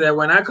I know that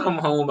when I come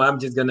home, I'm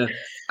just gonna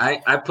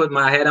I put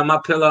my head on my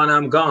pillow and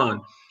I'm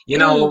gone. You Mm,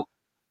 know,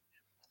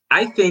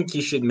 I think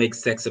you should make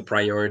sex a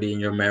priority in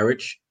your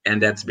marriage,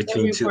 and that's very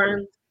between two.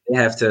 important. They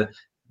have to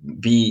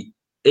be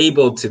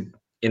able to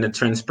in a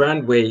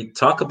transparent way,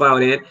 talk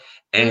about it.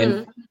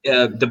 And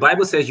the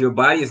Bible says your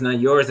body is not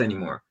yours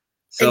anymore.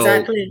 So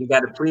Exactly. you got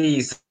to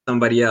please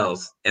somebody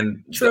else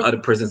and the other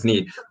True. person's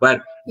need.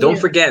 But don't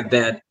Yeah. forget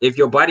that if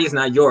your body is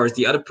not yours,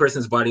 the other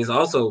person's body is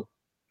also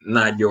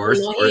not yours,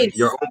 No, or it's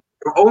your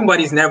own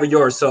body is never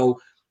yours. So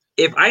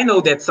if I know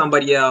that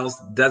somebody else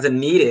doesn't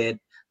need it,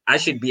 I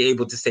should be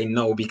able to say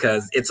no,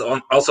 because it's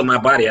also my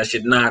body. I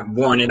should not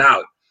warn it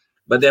out.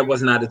 But that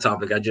was not the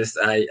topic. I just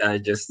all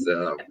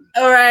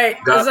right.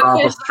 got It's a off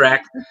of question.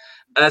 track.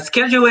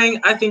 Scheduling,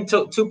 I think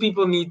two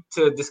people need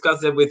to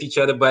discuss that with each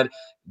other. But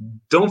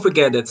don't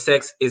forget that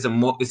sex is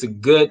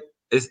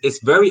it's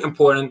very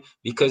important,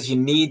 because you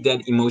need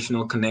that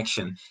emotional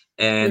connection,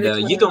 and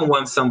Really you clear. don't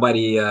want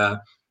somebody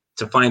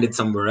to find it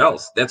somewhere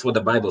else. That's what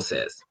the Bible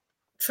says.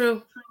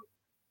 True.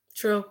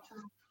 True.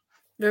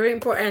 Very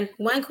important.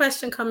 One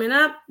question coming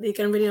up. You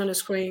can read it on the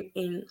screen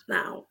in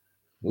now.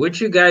 Would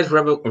you guys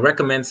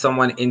recommend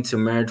someone into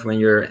marriage when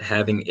you're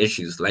having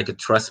issues, like a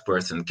trust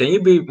person? Can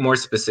you be more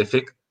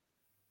specific?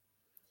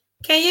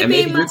 Can you And be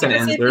maybe more you can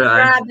specific, answer.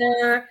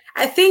 rather?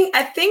 I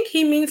think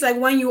he means like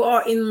when you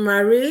are in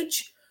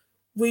marriage,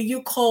 will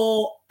you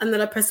call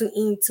another person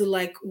in to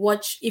like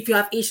watch if you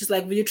have issues?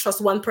 Like, will you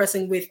trust one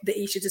person with the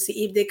issue to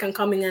see if they can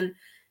come in and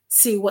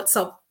see what's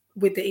up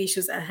with the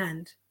issues at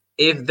hand?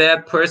 If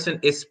that person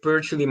is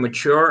spiritually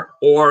mature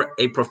or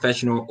a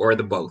professional, or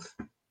the both.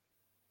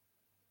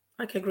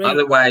 Okay, great.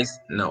 Otherwise,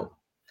 no.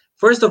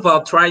 First of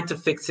all, try to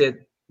fix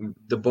it,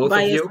 the both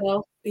By of you.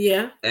 yourself,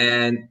 yeah.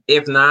 And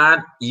if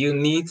not, you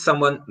need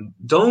someone.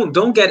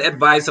 Don't get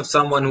advice of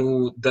someone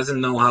who doesn't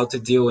know how to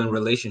deal in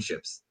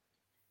relationships.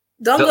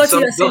 Don't go to So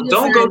your single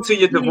don't go friends, to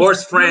your please.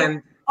 divorced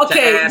friend to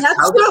Okay, ask that's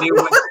how to true.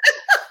 deal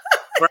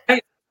with,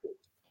 right?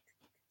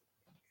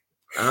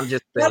 I'm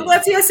just Don't saying.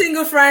 go to your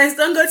single friends.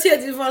 Don't go to your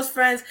divorced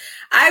friends.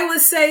 I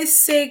would say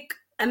seek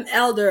an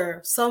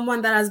elder,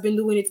 someone that has been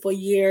doing it for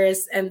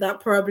years and that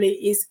probably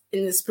is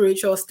in a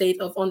spiritual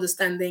state of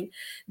understanding.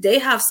 They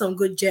have some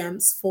good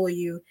gems for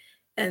you.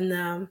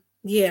 And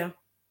yeah,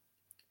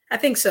 I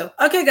think so.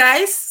 Okay,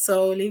 guys.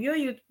 So, Livio,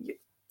 you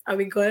are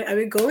we going? Are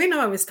we going, or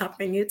are we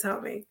stopping? You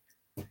tell me.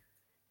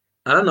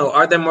 I don't know.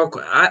 Are there more?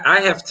 I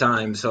have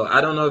time, so I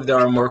don't know if there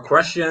are more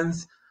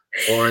questions,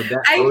 or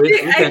that, I or if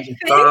think. we I can just think.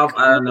 stop.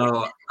 I don't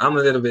know. I'm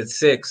a little bit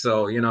sick,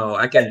 so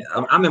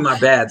I'm in my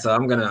bed, so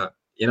I'm gonna.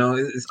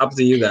 It's up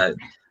to you guys.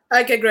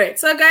 Okay, great.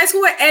 So, guys,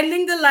 who are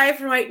ending the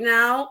live right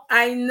now,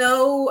 I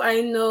know.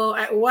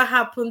 What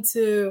happened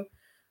to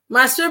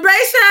masturbation?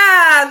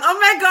 Oh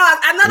my God,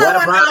 another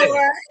What 1 about it?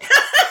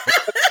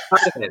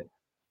 hour.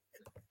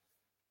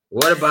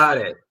 What about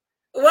it?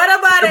 What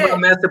about What about it?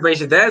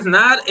 masturbation? That's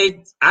not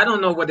a. I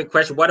don't know what the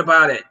question. What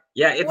about it?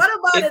 Yeah, What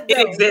about it it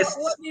though? What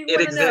exists. do you It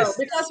want to know? exists.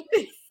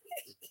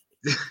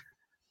 Because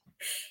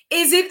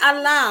is it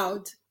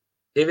allowed?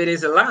 If it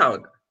is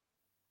allowed,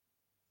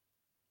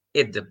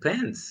 it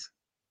depends.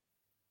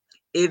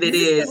 If it This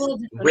is a is whole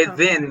different topic.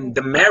 within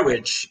the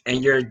marriage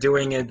and you're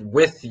doing it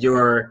with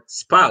your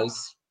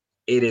spouse,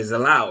 it is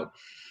allowed.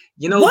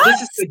 What?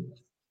 This is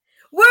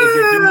Wait, if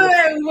you're doing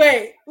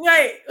it.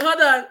 wait.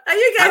 Hold on. Are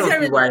you I guys don't see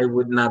hearing why me? it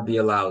would not be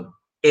allowed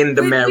in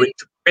the With the marriage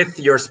with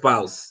your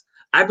spouse.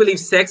 I believe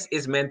sex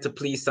is meant to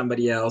please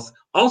somebody else,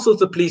 also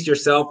to please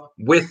yourself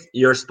with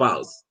your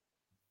spouse.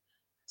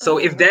 oh So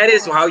my if God. that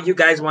is how you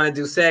guys want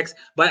to do sex,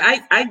 but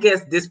I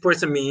guess this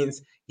person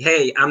means,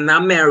 hey, I'm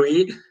not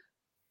married.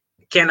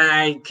 Can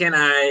I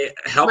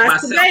help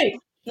myself? Masturbate.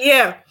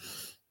 Yeah.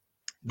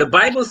 The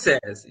Bible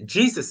says,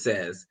 Jesus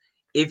says,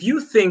 if you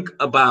think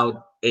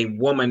about a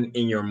woman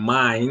in your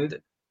mind,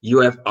 you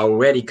have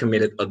already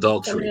committed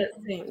adultery.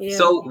 Yeah.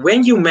 So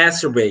when you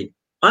masturbate,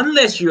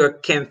 unless you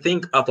can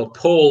think of a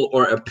pole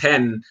or a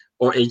pen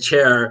or a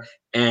chair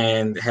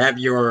and have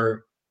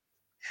your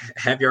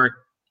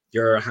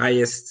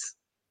highest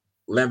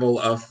level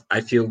of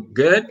I feel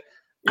good,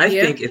 I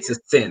Yeah. think it's a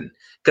sin.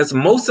 Because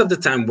most of the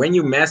time when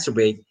you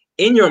masturbate,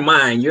 in your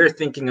mind, you're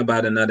thinking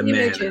about another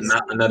man, Images.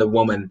 not another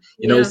woman,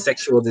 Yeah.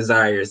 sexual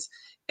desires.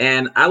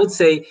 And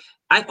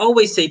I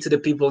always say to the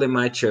people in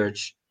my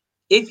church,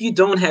 if you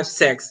don't have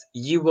sex,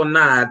 you will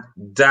not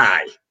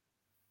die.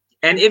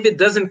 And if it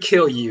doesn't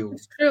kill you,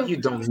 It's true. you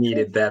don't It's need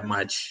true. it that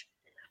much.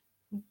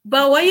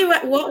 But what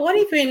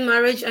if you're in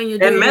marriage and you're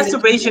And doing it?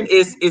 masturbation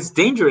is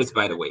dangerous,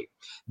 by the way.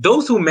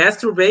 Those who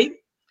masturbate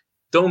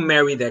don't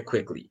marry that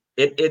quickly.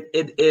 It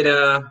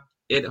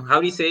how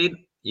do you say it?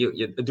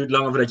 Het duurt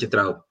langer voordat je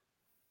trouwt.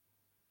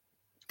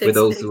 For Takes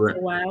those who a are,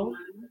 while.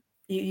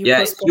 You yeah,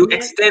 you postpone it.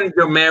 extend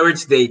your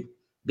marriage date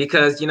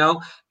because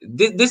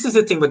this is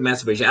the thing with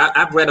masturbation.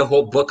 I've read a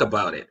whole book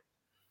about it.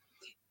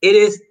 It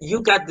is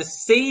you got the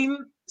same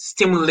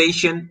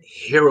stimulation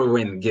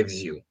heroin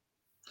gives you.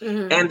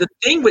 Mm-hmm. And the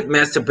thing with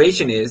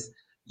masturbation is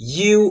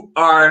you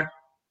are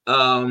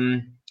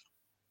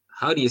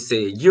how do you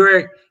say it?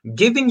 You're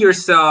giving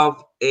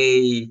yourself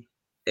a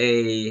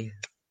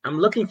I'm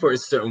looking for a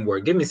certain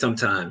word. Give me some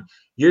time.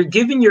 You're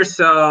giving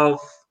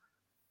yourself,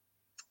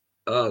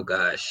 oh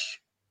gosh.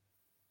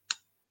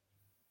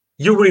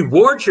 You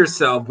reward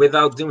yourself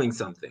without doing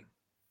something.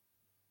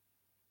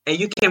 and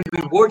you can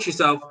reward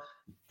yourself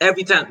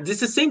every time.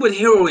 This is the same with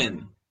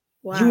heroin.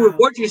 Wow. You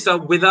reward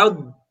yourself without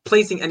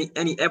placing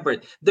any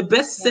effort. The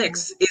best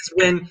sex is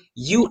when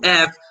you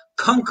have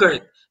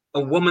conquered a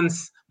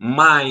woman's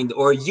mind,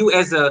 or you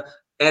as a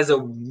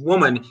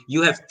woman,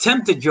 you have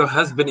tempted your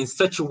husband in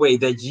such a way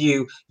that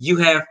you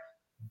have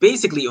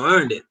basically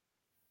earned it.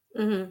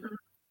 Mm-hmm.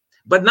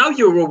 But now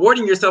you're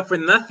rewarding yourself for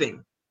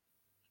nothing.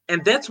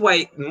 And that's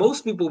why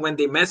most people, when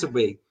they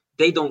masturbate,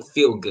 they don't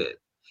feel good.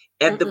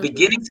 At the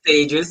beginning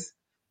stages,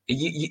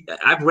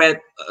 I've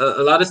read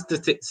a lot of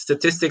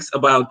statistics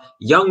about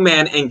young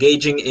men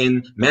engaging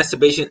in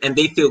masturbation, and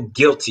they feel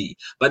guilty.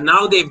 But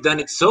now they've done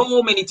it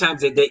so many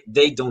times that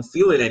they don't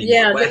feel it anymore.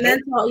 Yeah, but the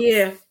mental,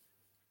 yeah.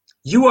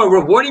 You are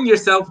rewarding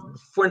yourself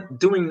for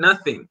doing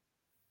nothing.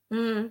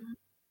 Mm-hmm.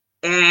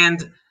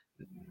 And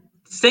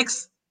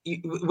sex,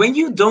 when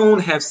you don't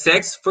have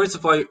sex, first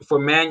of all, for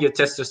man, your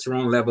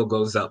testosterone level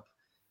goes up.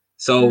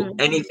 So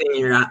anything in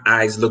your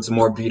eyes looks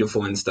more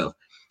beautiful and stuff.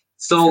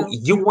 So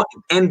you want,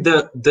 and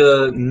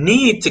the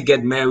need to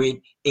get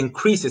married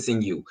increases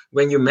in you.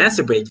 When you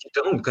masturbate, you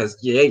don't, because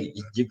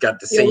you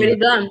got the same. You're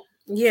already done.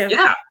 Yeah.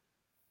 Yeah.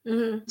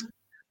 Mm-hmm.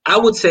 I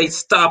would say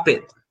stop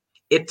it.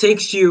 It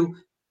takes you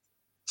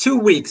 2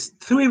 weeks,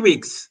 3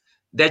 weeks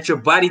that your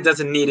body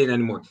doesn't need it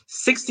anymore.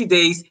 60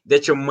 days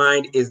that your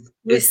mind is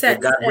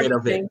got rid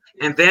of it,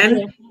 and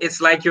then it's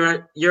like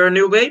you're a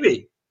new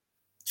baby.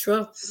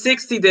 True.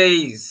 60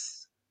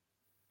 days,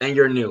 and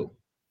you're new.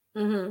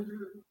 Mm-hmm.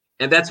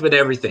 And that's with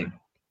everything.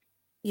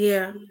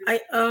 Yeah.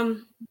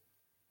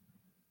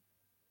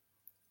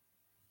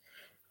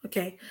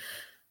 Okay.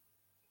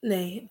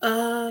 Nay.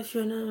 If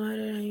you're not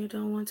married and you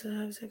don't want to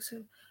have sex.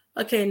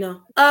 Okay,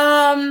 no.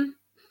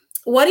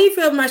 What if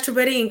you're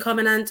masturbating in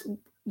covenant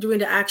during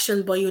the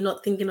action, but you're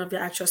not thinking of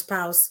your actual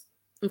spouse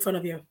in front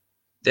of you?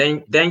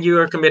 Then you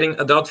are committing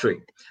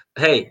adultery.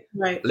 Hey,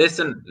 right.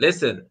 Listen.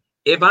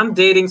 If I'm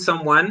dating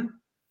someone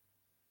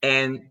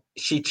and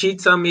she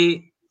cheats on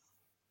me,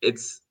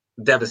 it's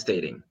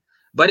devastating.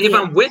 But if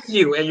I'm with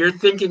you and you're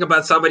thinking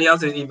about somebody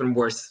else, it's even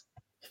worse.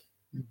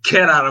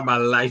 Get out of my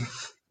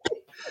life.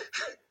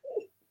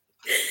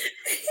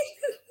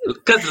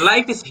 Because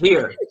life is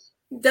here.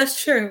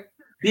 That's true.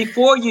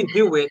 Before you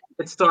do it,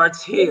 it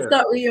starts here.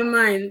 Start with your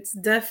mind,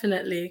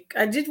 definitely.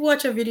 I did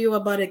watch a video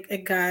about a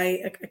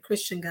guy, a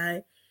Christian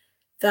guy,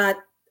 that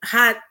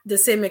had the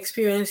same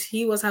experience.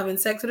 He was having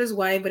sex with his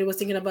wife, but he was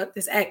thinking about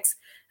his ex,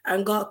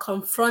 and God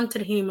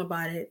confronted him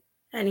about it,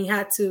 and he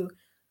had to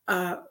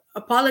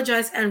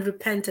apologize and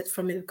repented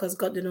from it because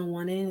God didn't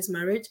want it in his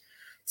marriage.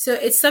 So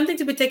it's something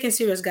to be taken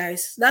serious,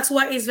 guys. That's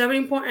why it's very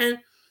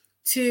important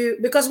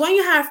because when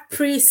you have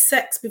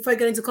pre-sex before you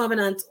get into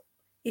covenant,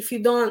 if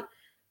you don't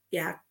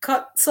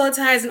cut soul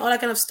ties and all that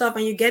kind of stuff,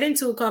 and you get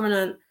into a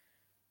covenant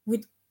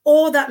with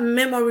all that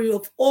memory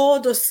of all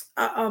those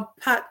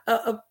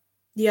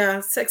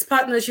sex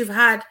partners you've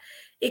had,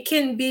 it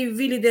can be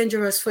really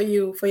dangerous for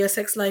you, for your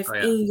sex life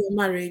in your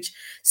marriage.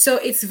 So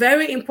it's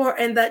very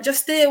important that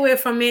just stay away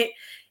from it,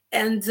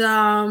 and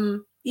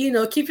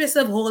keep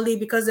yourself holy,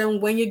 because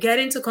then when you get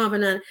into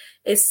covenant,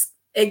 it's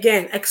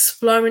again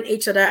exploring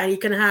each other, and you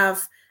can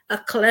have a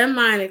clear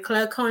mind, a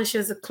clear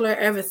conscience, a clear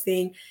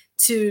everything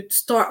to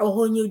start a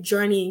whole new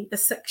journey, a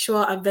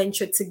sexual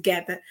adventure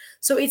together.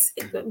 So it's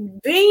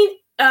being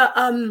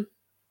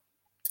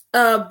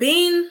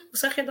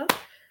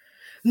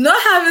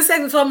not having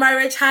sex before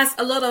marriage has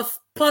a lot of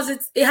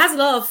positive. It has a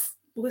lot of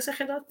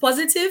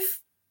positive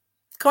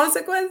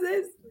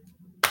consequences.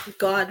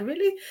 God,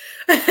 really?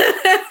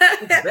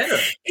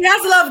 It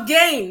has a lot of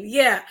gain.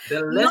 Yeah,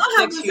 not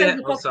having sex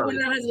before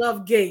marriage has a lot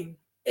of gain.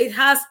 It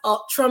has a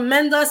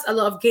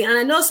lot of gain, and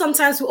I know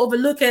sometimes we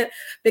overlook it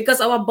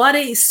because our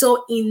body is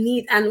so in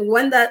need, and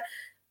when that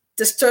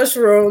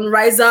testosterone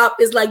rise up,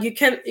 it's like you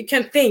can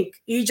think,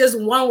 you just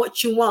want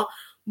what you want.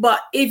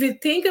 But if you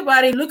think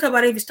about it, look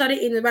about it, if you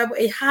study in the Bible,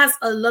 it has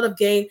a lot of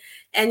gain,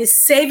 and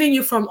it's saving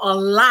you from a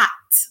lot.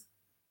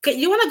 Okay,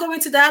 you want to go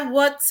into that?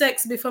 What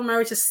sex before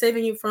marriage is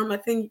saving you from? I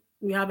think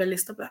we have a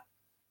list of that.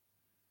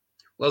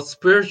 Well,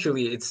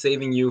 spiritually, it's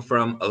saving you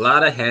from a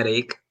lot of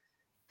headache,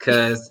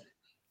 because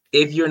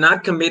if you're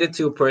not committed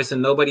to a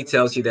person, nobody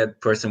tells you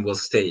that person will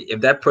stay.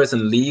 If that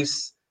person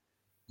leaves,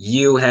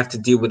 you have to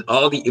deal with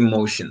all the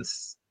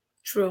emotions.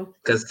 True.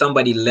 Because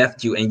somebody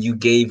left you and you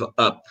gave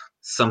up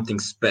something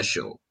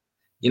special.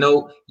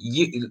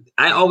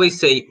 I always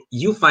say,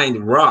 you find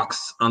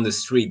rocks on the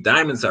street.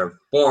 Diamonds are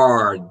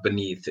far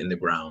beneath in the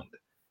ground.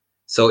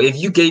 So if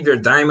you gave your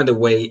diamond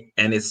away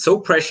and it's so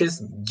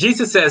precious,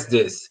 Jesus says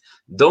this: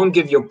 don't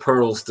give your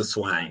pearls to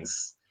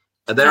swines.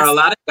 There are a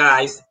lot of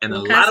guys and a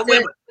lot of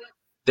women.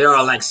 They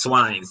are like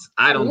swines.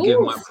 I don't give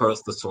my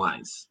pearls to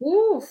swines.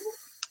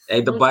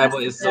 Hey, the Bible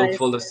is so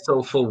full of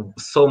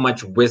so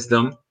much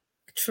wisdom.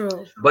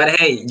 True. But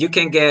hey, you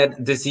can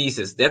get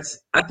diseases.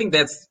 I think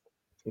that's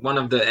one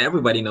of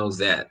everybody knows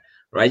that,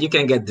 right? You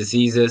can get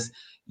diseases.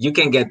 You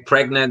can get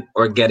pregnant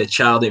or get a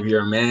child if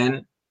you're a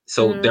man.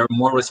 So there are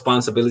more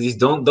responsibilities.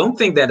 Don't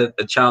think that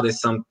a child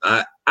is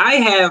I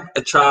have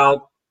a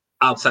child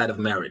outside of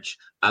marriage.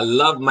 I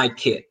love my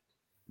kid,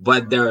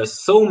 but there are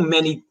so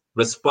many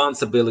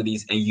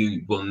responsibilities, and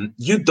you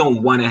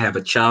don't want to have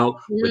a child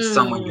with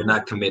someone you're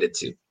not committed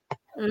to.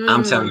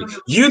 I'm telling you,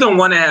 you don't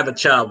want to have a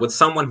child with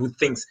someone who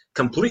thinks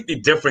completely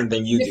different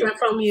than you different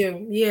from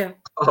you. Yeah.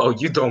 Oh,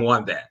 you don't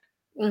want that.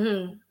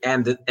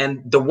 And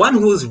the one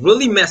who's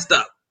really messed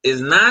up is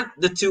not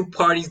the two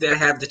parties that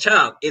have the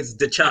child. It's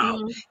the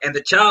child, and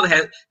the child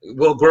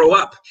will grow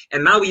up,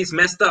 and now he's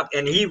messed up,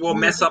 and he will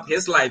mess up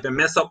his life and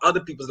mess up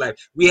other people's life.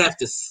 We have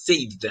to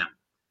save them.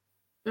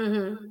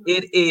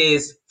 It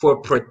is for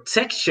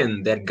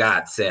protection that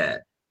God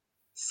said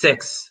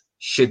sex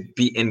should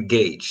be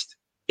engaged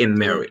in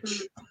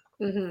marriage.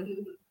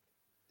 And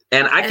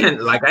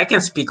I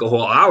can speak a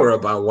whole hour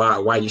about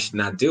why you should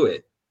not do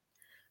it.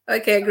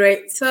 Okay,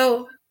 great.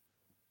 So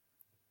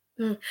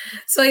yeah.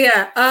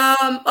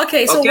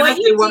 Okay. So can I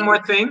say one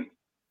more thing?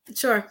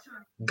 Sure.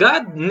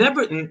 God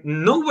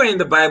nowhere in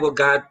the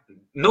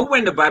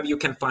Bible you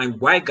can find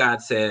why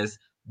God says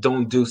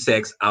don't do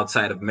sex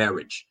outside of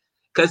marriage.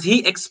 Because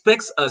he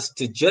expects us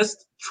to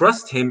just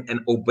trust him and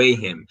obey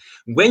him.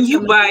 When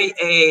you buy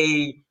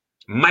a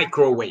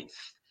microwave,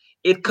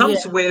 it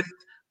comes with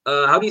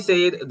how do you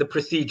say it? The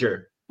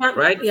procedure,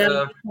 right?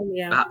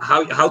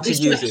 How to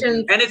use it.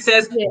 And it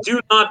says,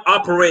 do not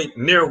operate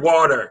near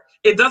water.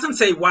 It doesn't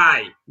say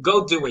why.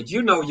 Go do it.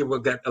 You know you will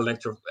get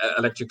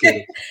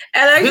electrocuted.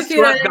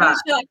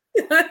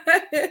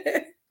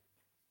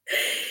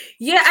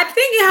 Yeah, I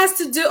think it has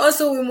to do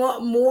also with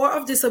more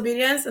of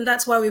disobedience, and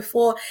that's why we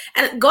fall.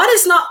 And God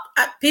is not,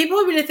 people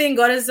really think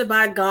God is a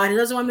bad God. He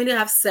doesn't want me to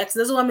have sex. He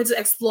doesn't want me to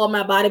explore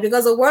my body,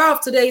 because the world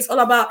of today is all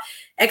about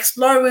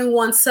exploring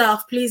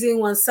oneself, pleasing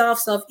oneself,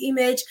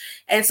 self-image.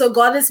 And so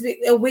God is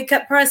a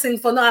wicked person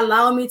for not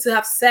allowing me to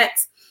have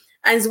sex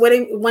and is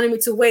wanting me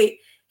to wait.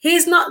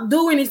 He's not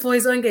doing it for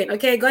his own gain,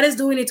 okay? God is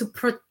doing it to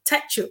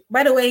protect you.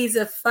 By the way, he's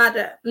a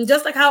father. And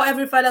just like how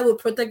every father will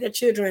protect their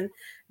children,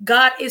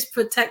 God is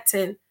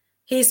protecting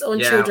his own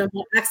children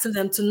by asking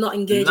them to not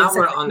engage in sex. Now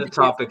we're on the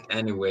topic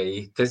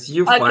anyway, because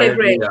you fired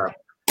me up.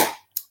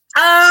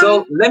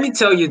 So let me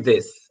tell you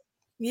this.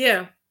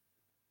 Yeah.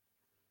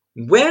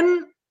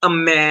 When a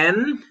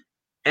man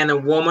and a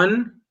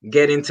woman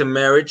get into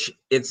marriage,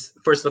 it's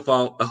first of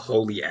all a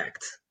holy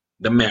act,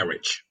 the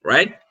marriage,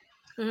 right?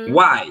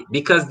 Why?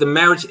 Because the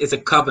marriage is a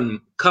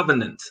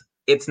covenant.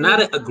 It's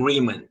not an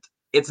agreement.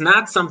 It's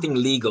not something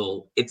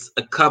legal. It's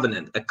a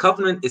covenant. A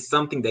covenant is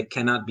something that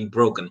cannot be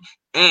broken.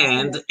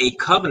 And a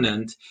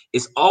covenant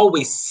is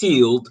always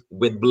sealed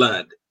with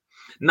blood.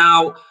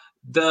 Now,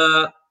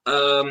 how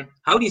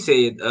do you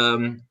say it?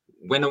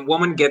 When a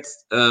woman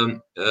gets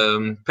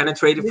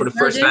penetrated for the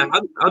first time,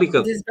 how do you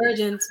call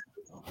it?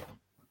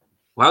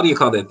 How do you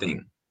call that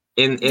thing?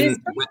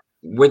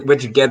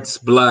 Which gets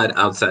blood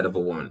outside of a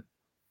woman?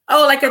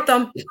 Oh, like a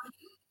thumb.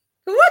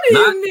 What do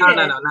you mean?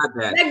 No, not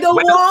that. Like the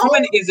when wall? a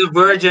woman is a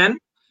virgin,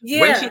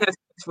 when she has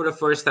sex for the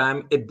first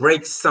time, it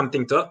breaks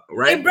something,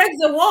 right? It breaks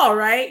the wall,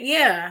 right?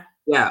 Yeah.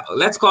 Yeah,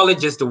 let's call it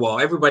just the wall.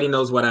 Everybody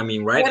knows what I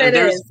mean, right? And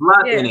there's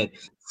blood in it.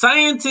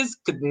 Scientists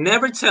could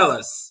never tell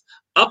us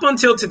up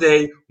until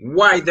today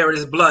why there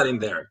is blood in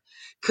there,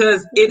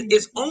 because it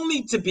is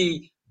only to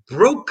be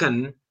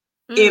broken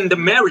in the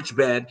marriage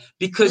bed,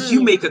 because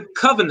you make a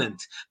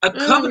covenant. A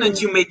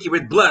covenant you make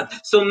with blood.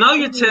 So now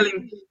you're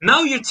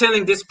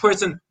telling this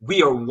person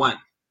we are one,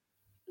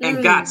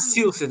 and God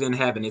seals it in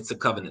heaven. It's a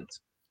covenant.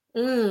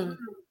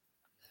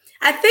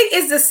 I think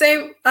it's the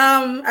same.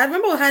 I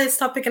remember we had this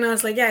topic, and I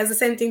was like, yeah, it's the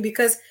same thing,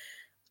 because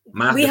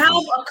we have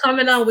a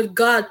covenant with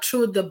God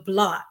through the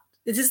blood.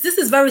 This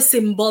is very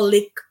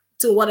symbolic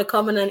to what a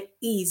covenant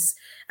is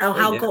and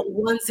how God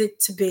wants it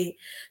to be.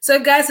 So,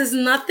 guys, it's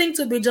nothing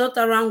to be joked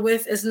around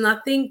with. It's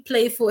nothing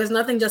playful. It's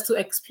nothing just to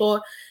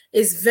explore.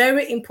 It's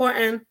very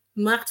important.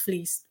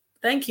 Maidenvlees.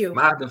 Thank you.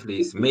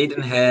 Maidenvlees,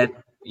 maidenhead.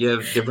 You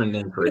have different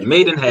names for it.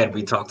 Maidenhead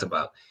we talked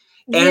about.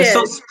 And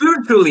so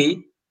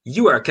spiritually,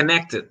 you are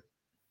connected.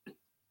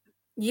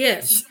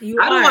 Yes,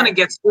 I don't want to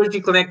get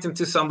spiritually connected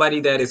to somebody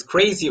that is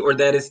crazy or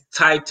that is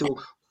tied to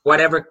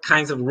whatever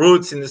kinds of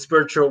roots in the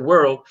spiritual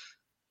world.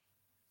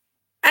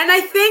 And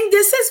I think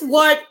this is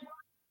what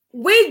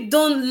we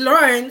don't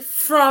learn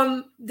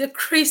from the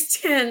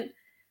Christian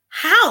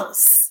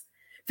house,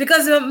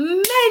 because there are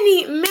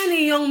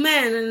many young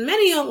men and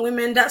many young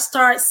women that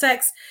start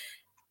sex,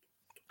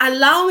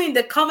 allowing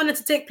the covenant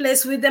to take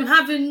place with them,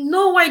 having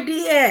no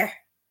idea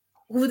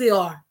who they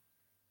are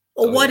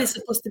or what it's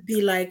supposed to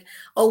be like,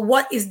 or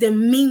what is the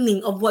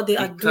meaning of what they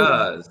are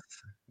doing.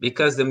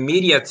 Because the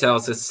media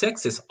tells us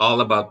sex is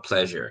all about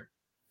pleasure.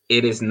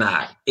 It is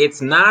not.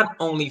 It's not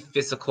only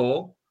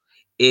physical.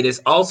 It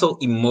is also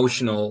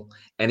emotional,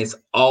 and it's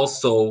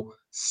also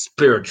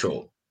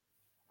spiritual.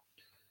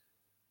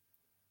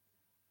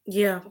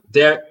 Yeah.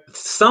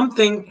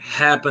 Something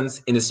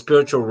happens in the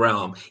spiritual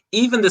realm.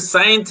 Even the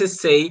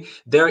scientists say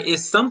there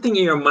is something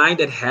in your mind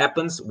that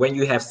happens when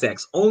you have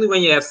sex. Only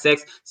when you have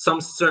sex, some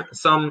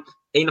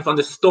een of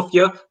ander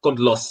stofje komt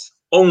los.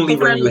 Only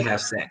when you have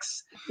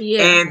sex.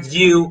 Yeah. And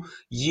you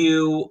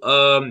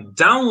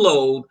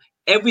download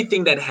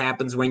everything that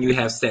happens when you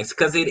have sex,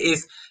 because it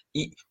is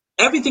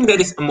everything that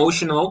is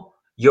emotional,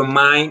 your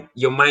mind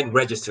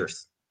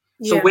registers.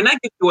 So when I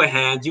give you a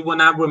hand, you will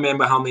not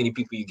remember how many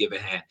people you give a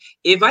hand.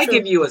 If I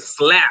give you a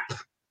slap,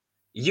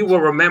 you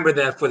will remember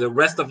that for the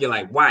rest of your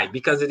life. Why?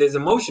 Because it is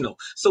emotional.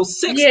 So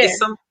sex is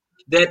something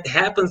that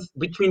happens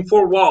between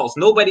four walls.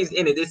 Nobody's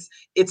in it.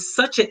 It's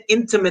such an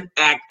intimate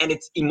act, and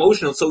it's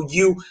emotional. So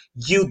you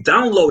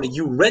download it,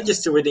 you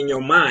register it in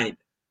your mind.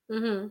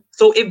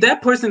 So if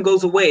that person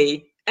goes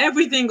away,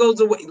 everything goes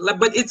away,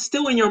 but it's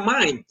still in your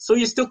mind. So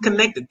you're still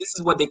connected. This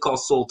is what they call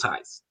soul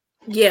ties.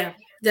 Yeah,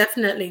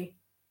 definitely.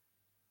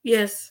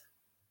 Yes.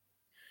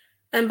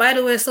 And by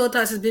the way, soul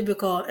ties is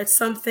biblical. It's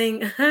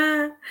something.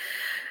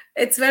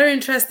 It's very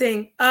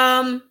interesting.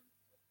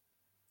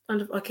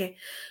 Okay.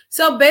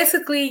 So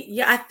basically,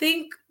 yeah, I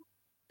think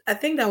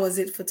that was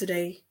it for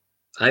today.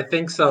 I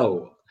think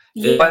so.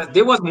 Yeah.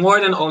 There was more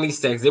than only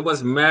sex. There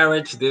was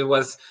marriage. There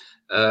was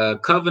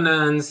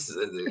covenants.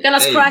 We're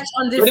gonna scratch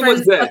on but it was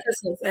different good.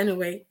 surfaces.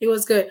 Anyway, it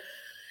was good.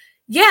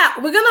 Yeah,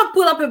 we're gonna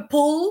put up a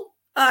poll.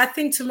 I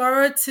think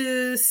tomorrow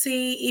to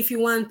see if you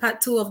want part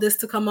 2 of this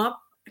to come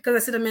up, because I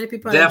see that many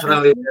people are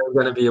Definitely, interested. there's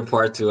gonna be a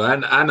part 2.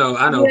 I know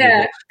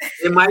Yeah.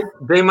 people.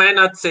 They might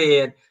not say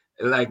it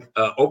like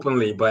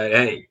openly, but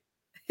hey.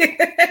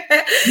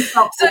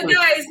 So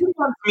guys, you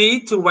want me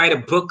to write a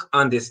book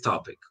on this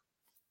topic.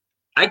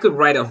 I could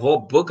write a whole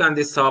book on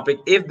this topic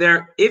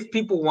if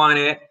people want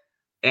it,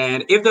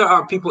 and if there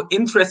are people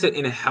interested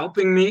in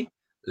helping me,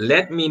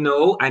 let me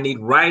know. I need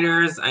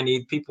writers, I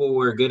need people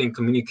who are good in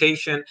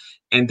communication,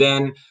 and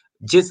then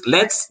just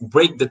let's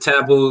break the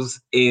taboos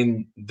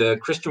in the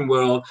Christian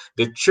world.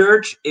 The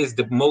church is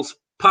the most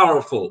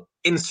powerful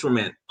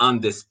instrument on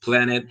this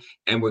planet,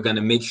 and we're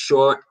gonna make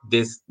sure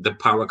the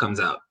power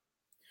comes out.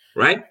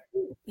 Right?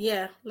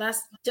 Yeah,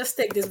 let's just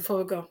take this before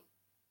we go.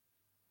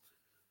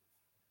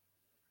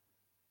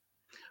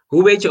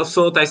 Hoe weet je of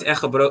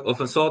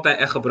een soultie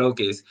echt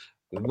gebroken is?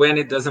 When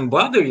it doesn't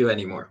bother you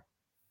anymore.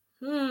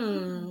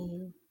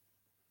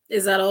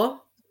 Is that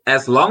all?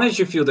 As long as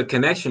you feel the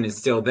connection is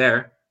still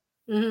there.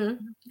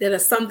 There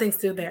is something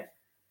still there.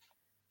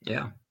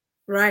 Yeah.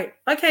 Right.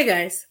 Okay,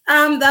 guys.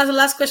 That's the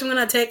last question I'm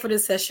gonna take for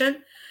this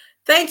session.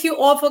 Thank you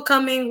all for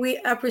coming. We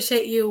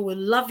appreciate you. We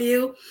love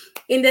you.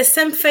 In the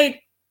same faith,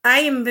 I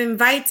am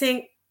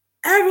inviting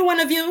every one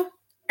of you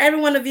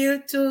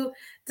to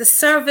the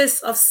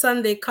service of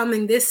Sunday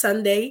coming this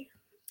Sunday,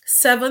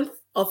 7th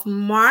of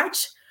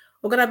March.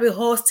 We're going to be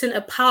hosting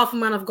a powerful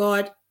man of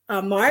God,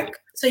 Mark.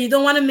 So you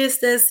don't want to miss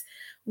this.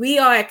 We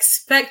are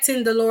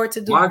expecting the Lord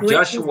to do Mark great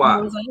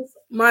Joshua. things.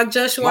 Mark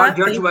Joshua. Mark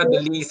Joshua de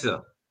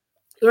Lisa.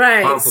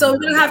 Right. Powerful So we're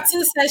going to have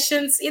 2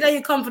 sessions. Either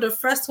you come for the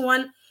first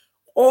one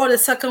or the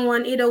second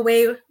one. Either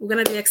way, we're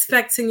going to be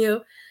expecting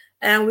you.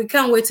 And we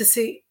can't wait to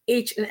see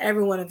each and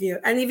every one of you.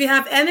 And if you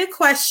have any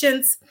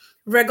questions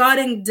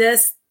regarding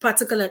this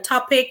particular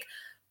topic,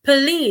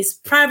 please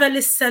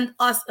privately send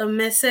us a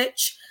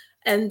message.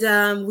 And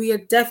we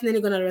are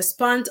definitely going to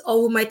respond.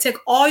 Or we might take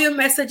all your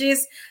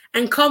messages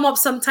and come up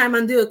sometime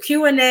and do a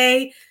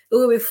Q&A. It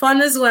will be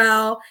fun as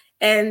well.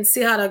 And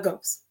see how that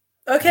goes.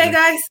 Okay,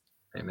 guys?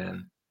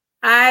 Amen.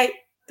 All right.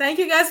 Thank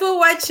you guys for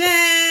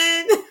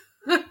watching.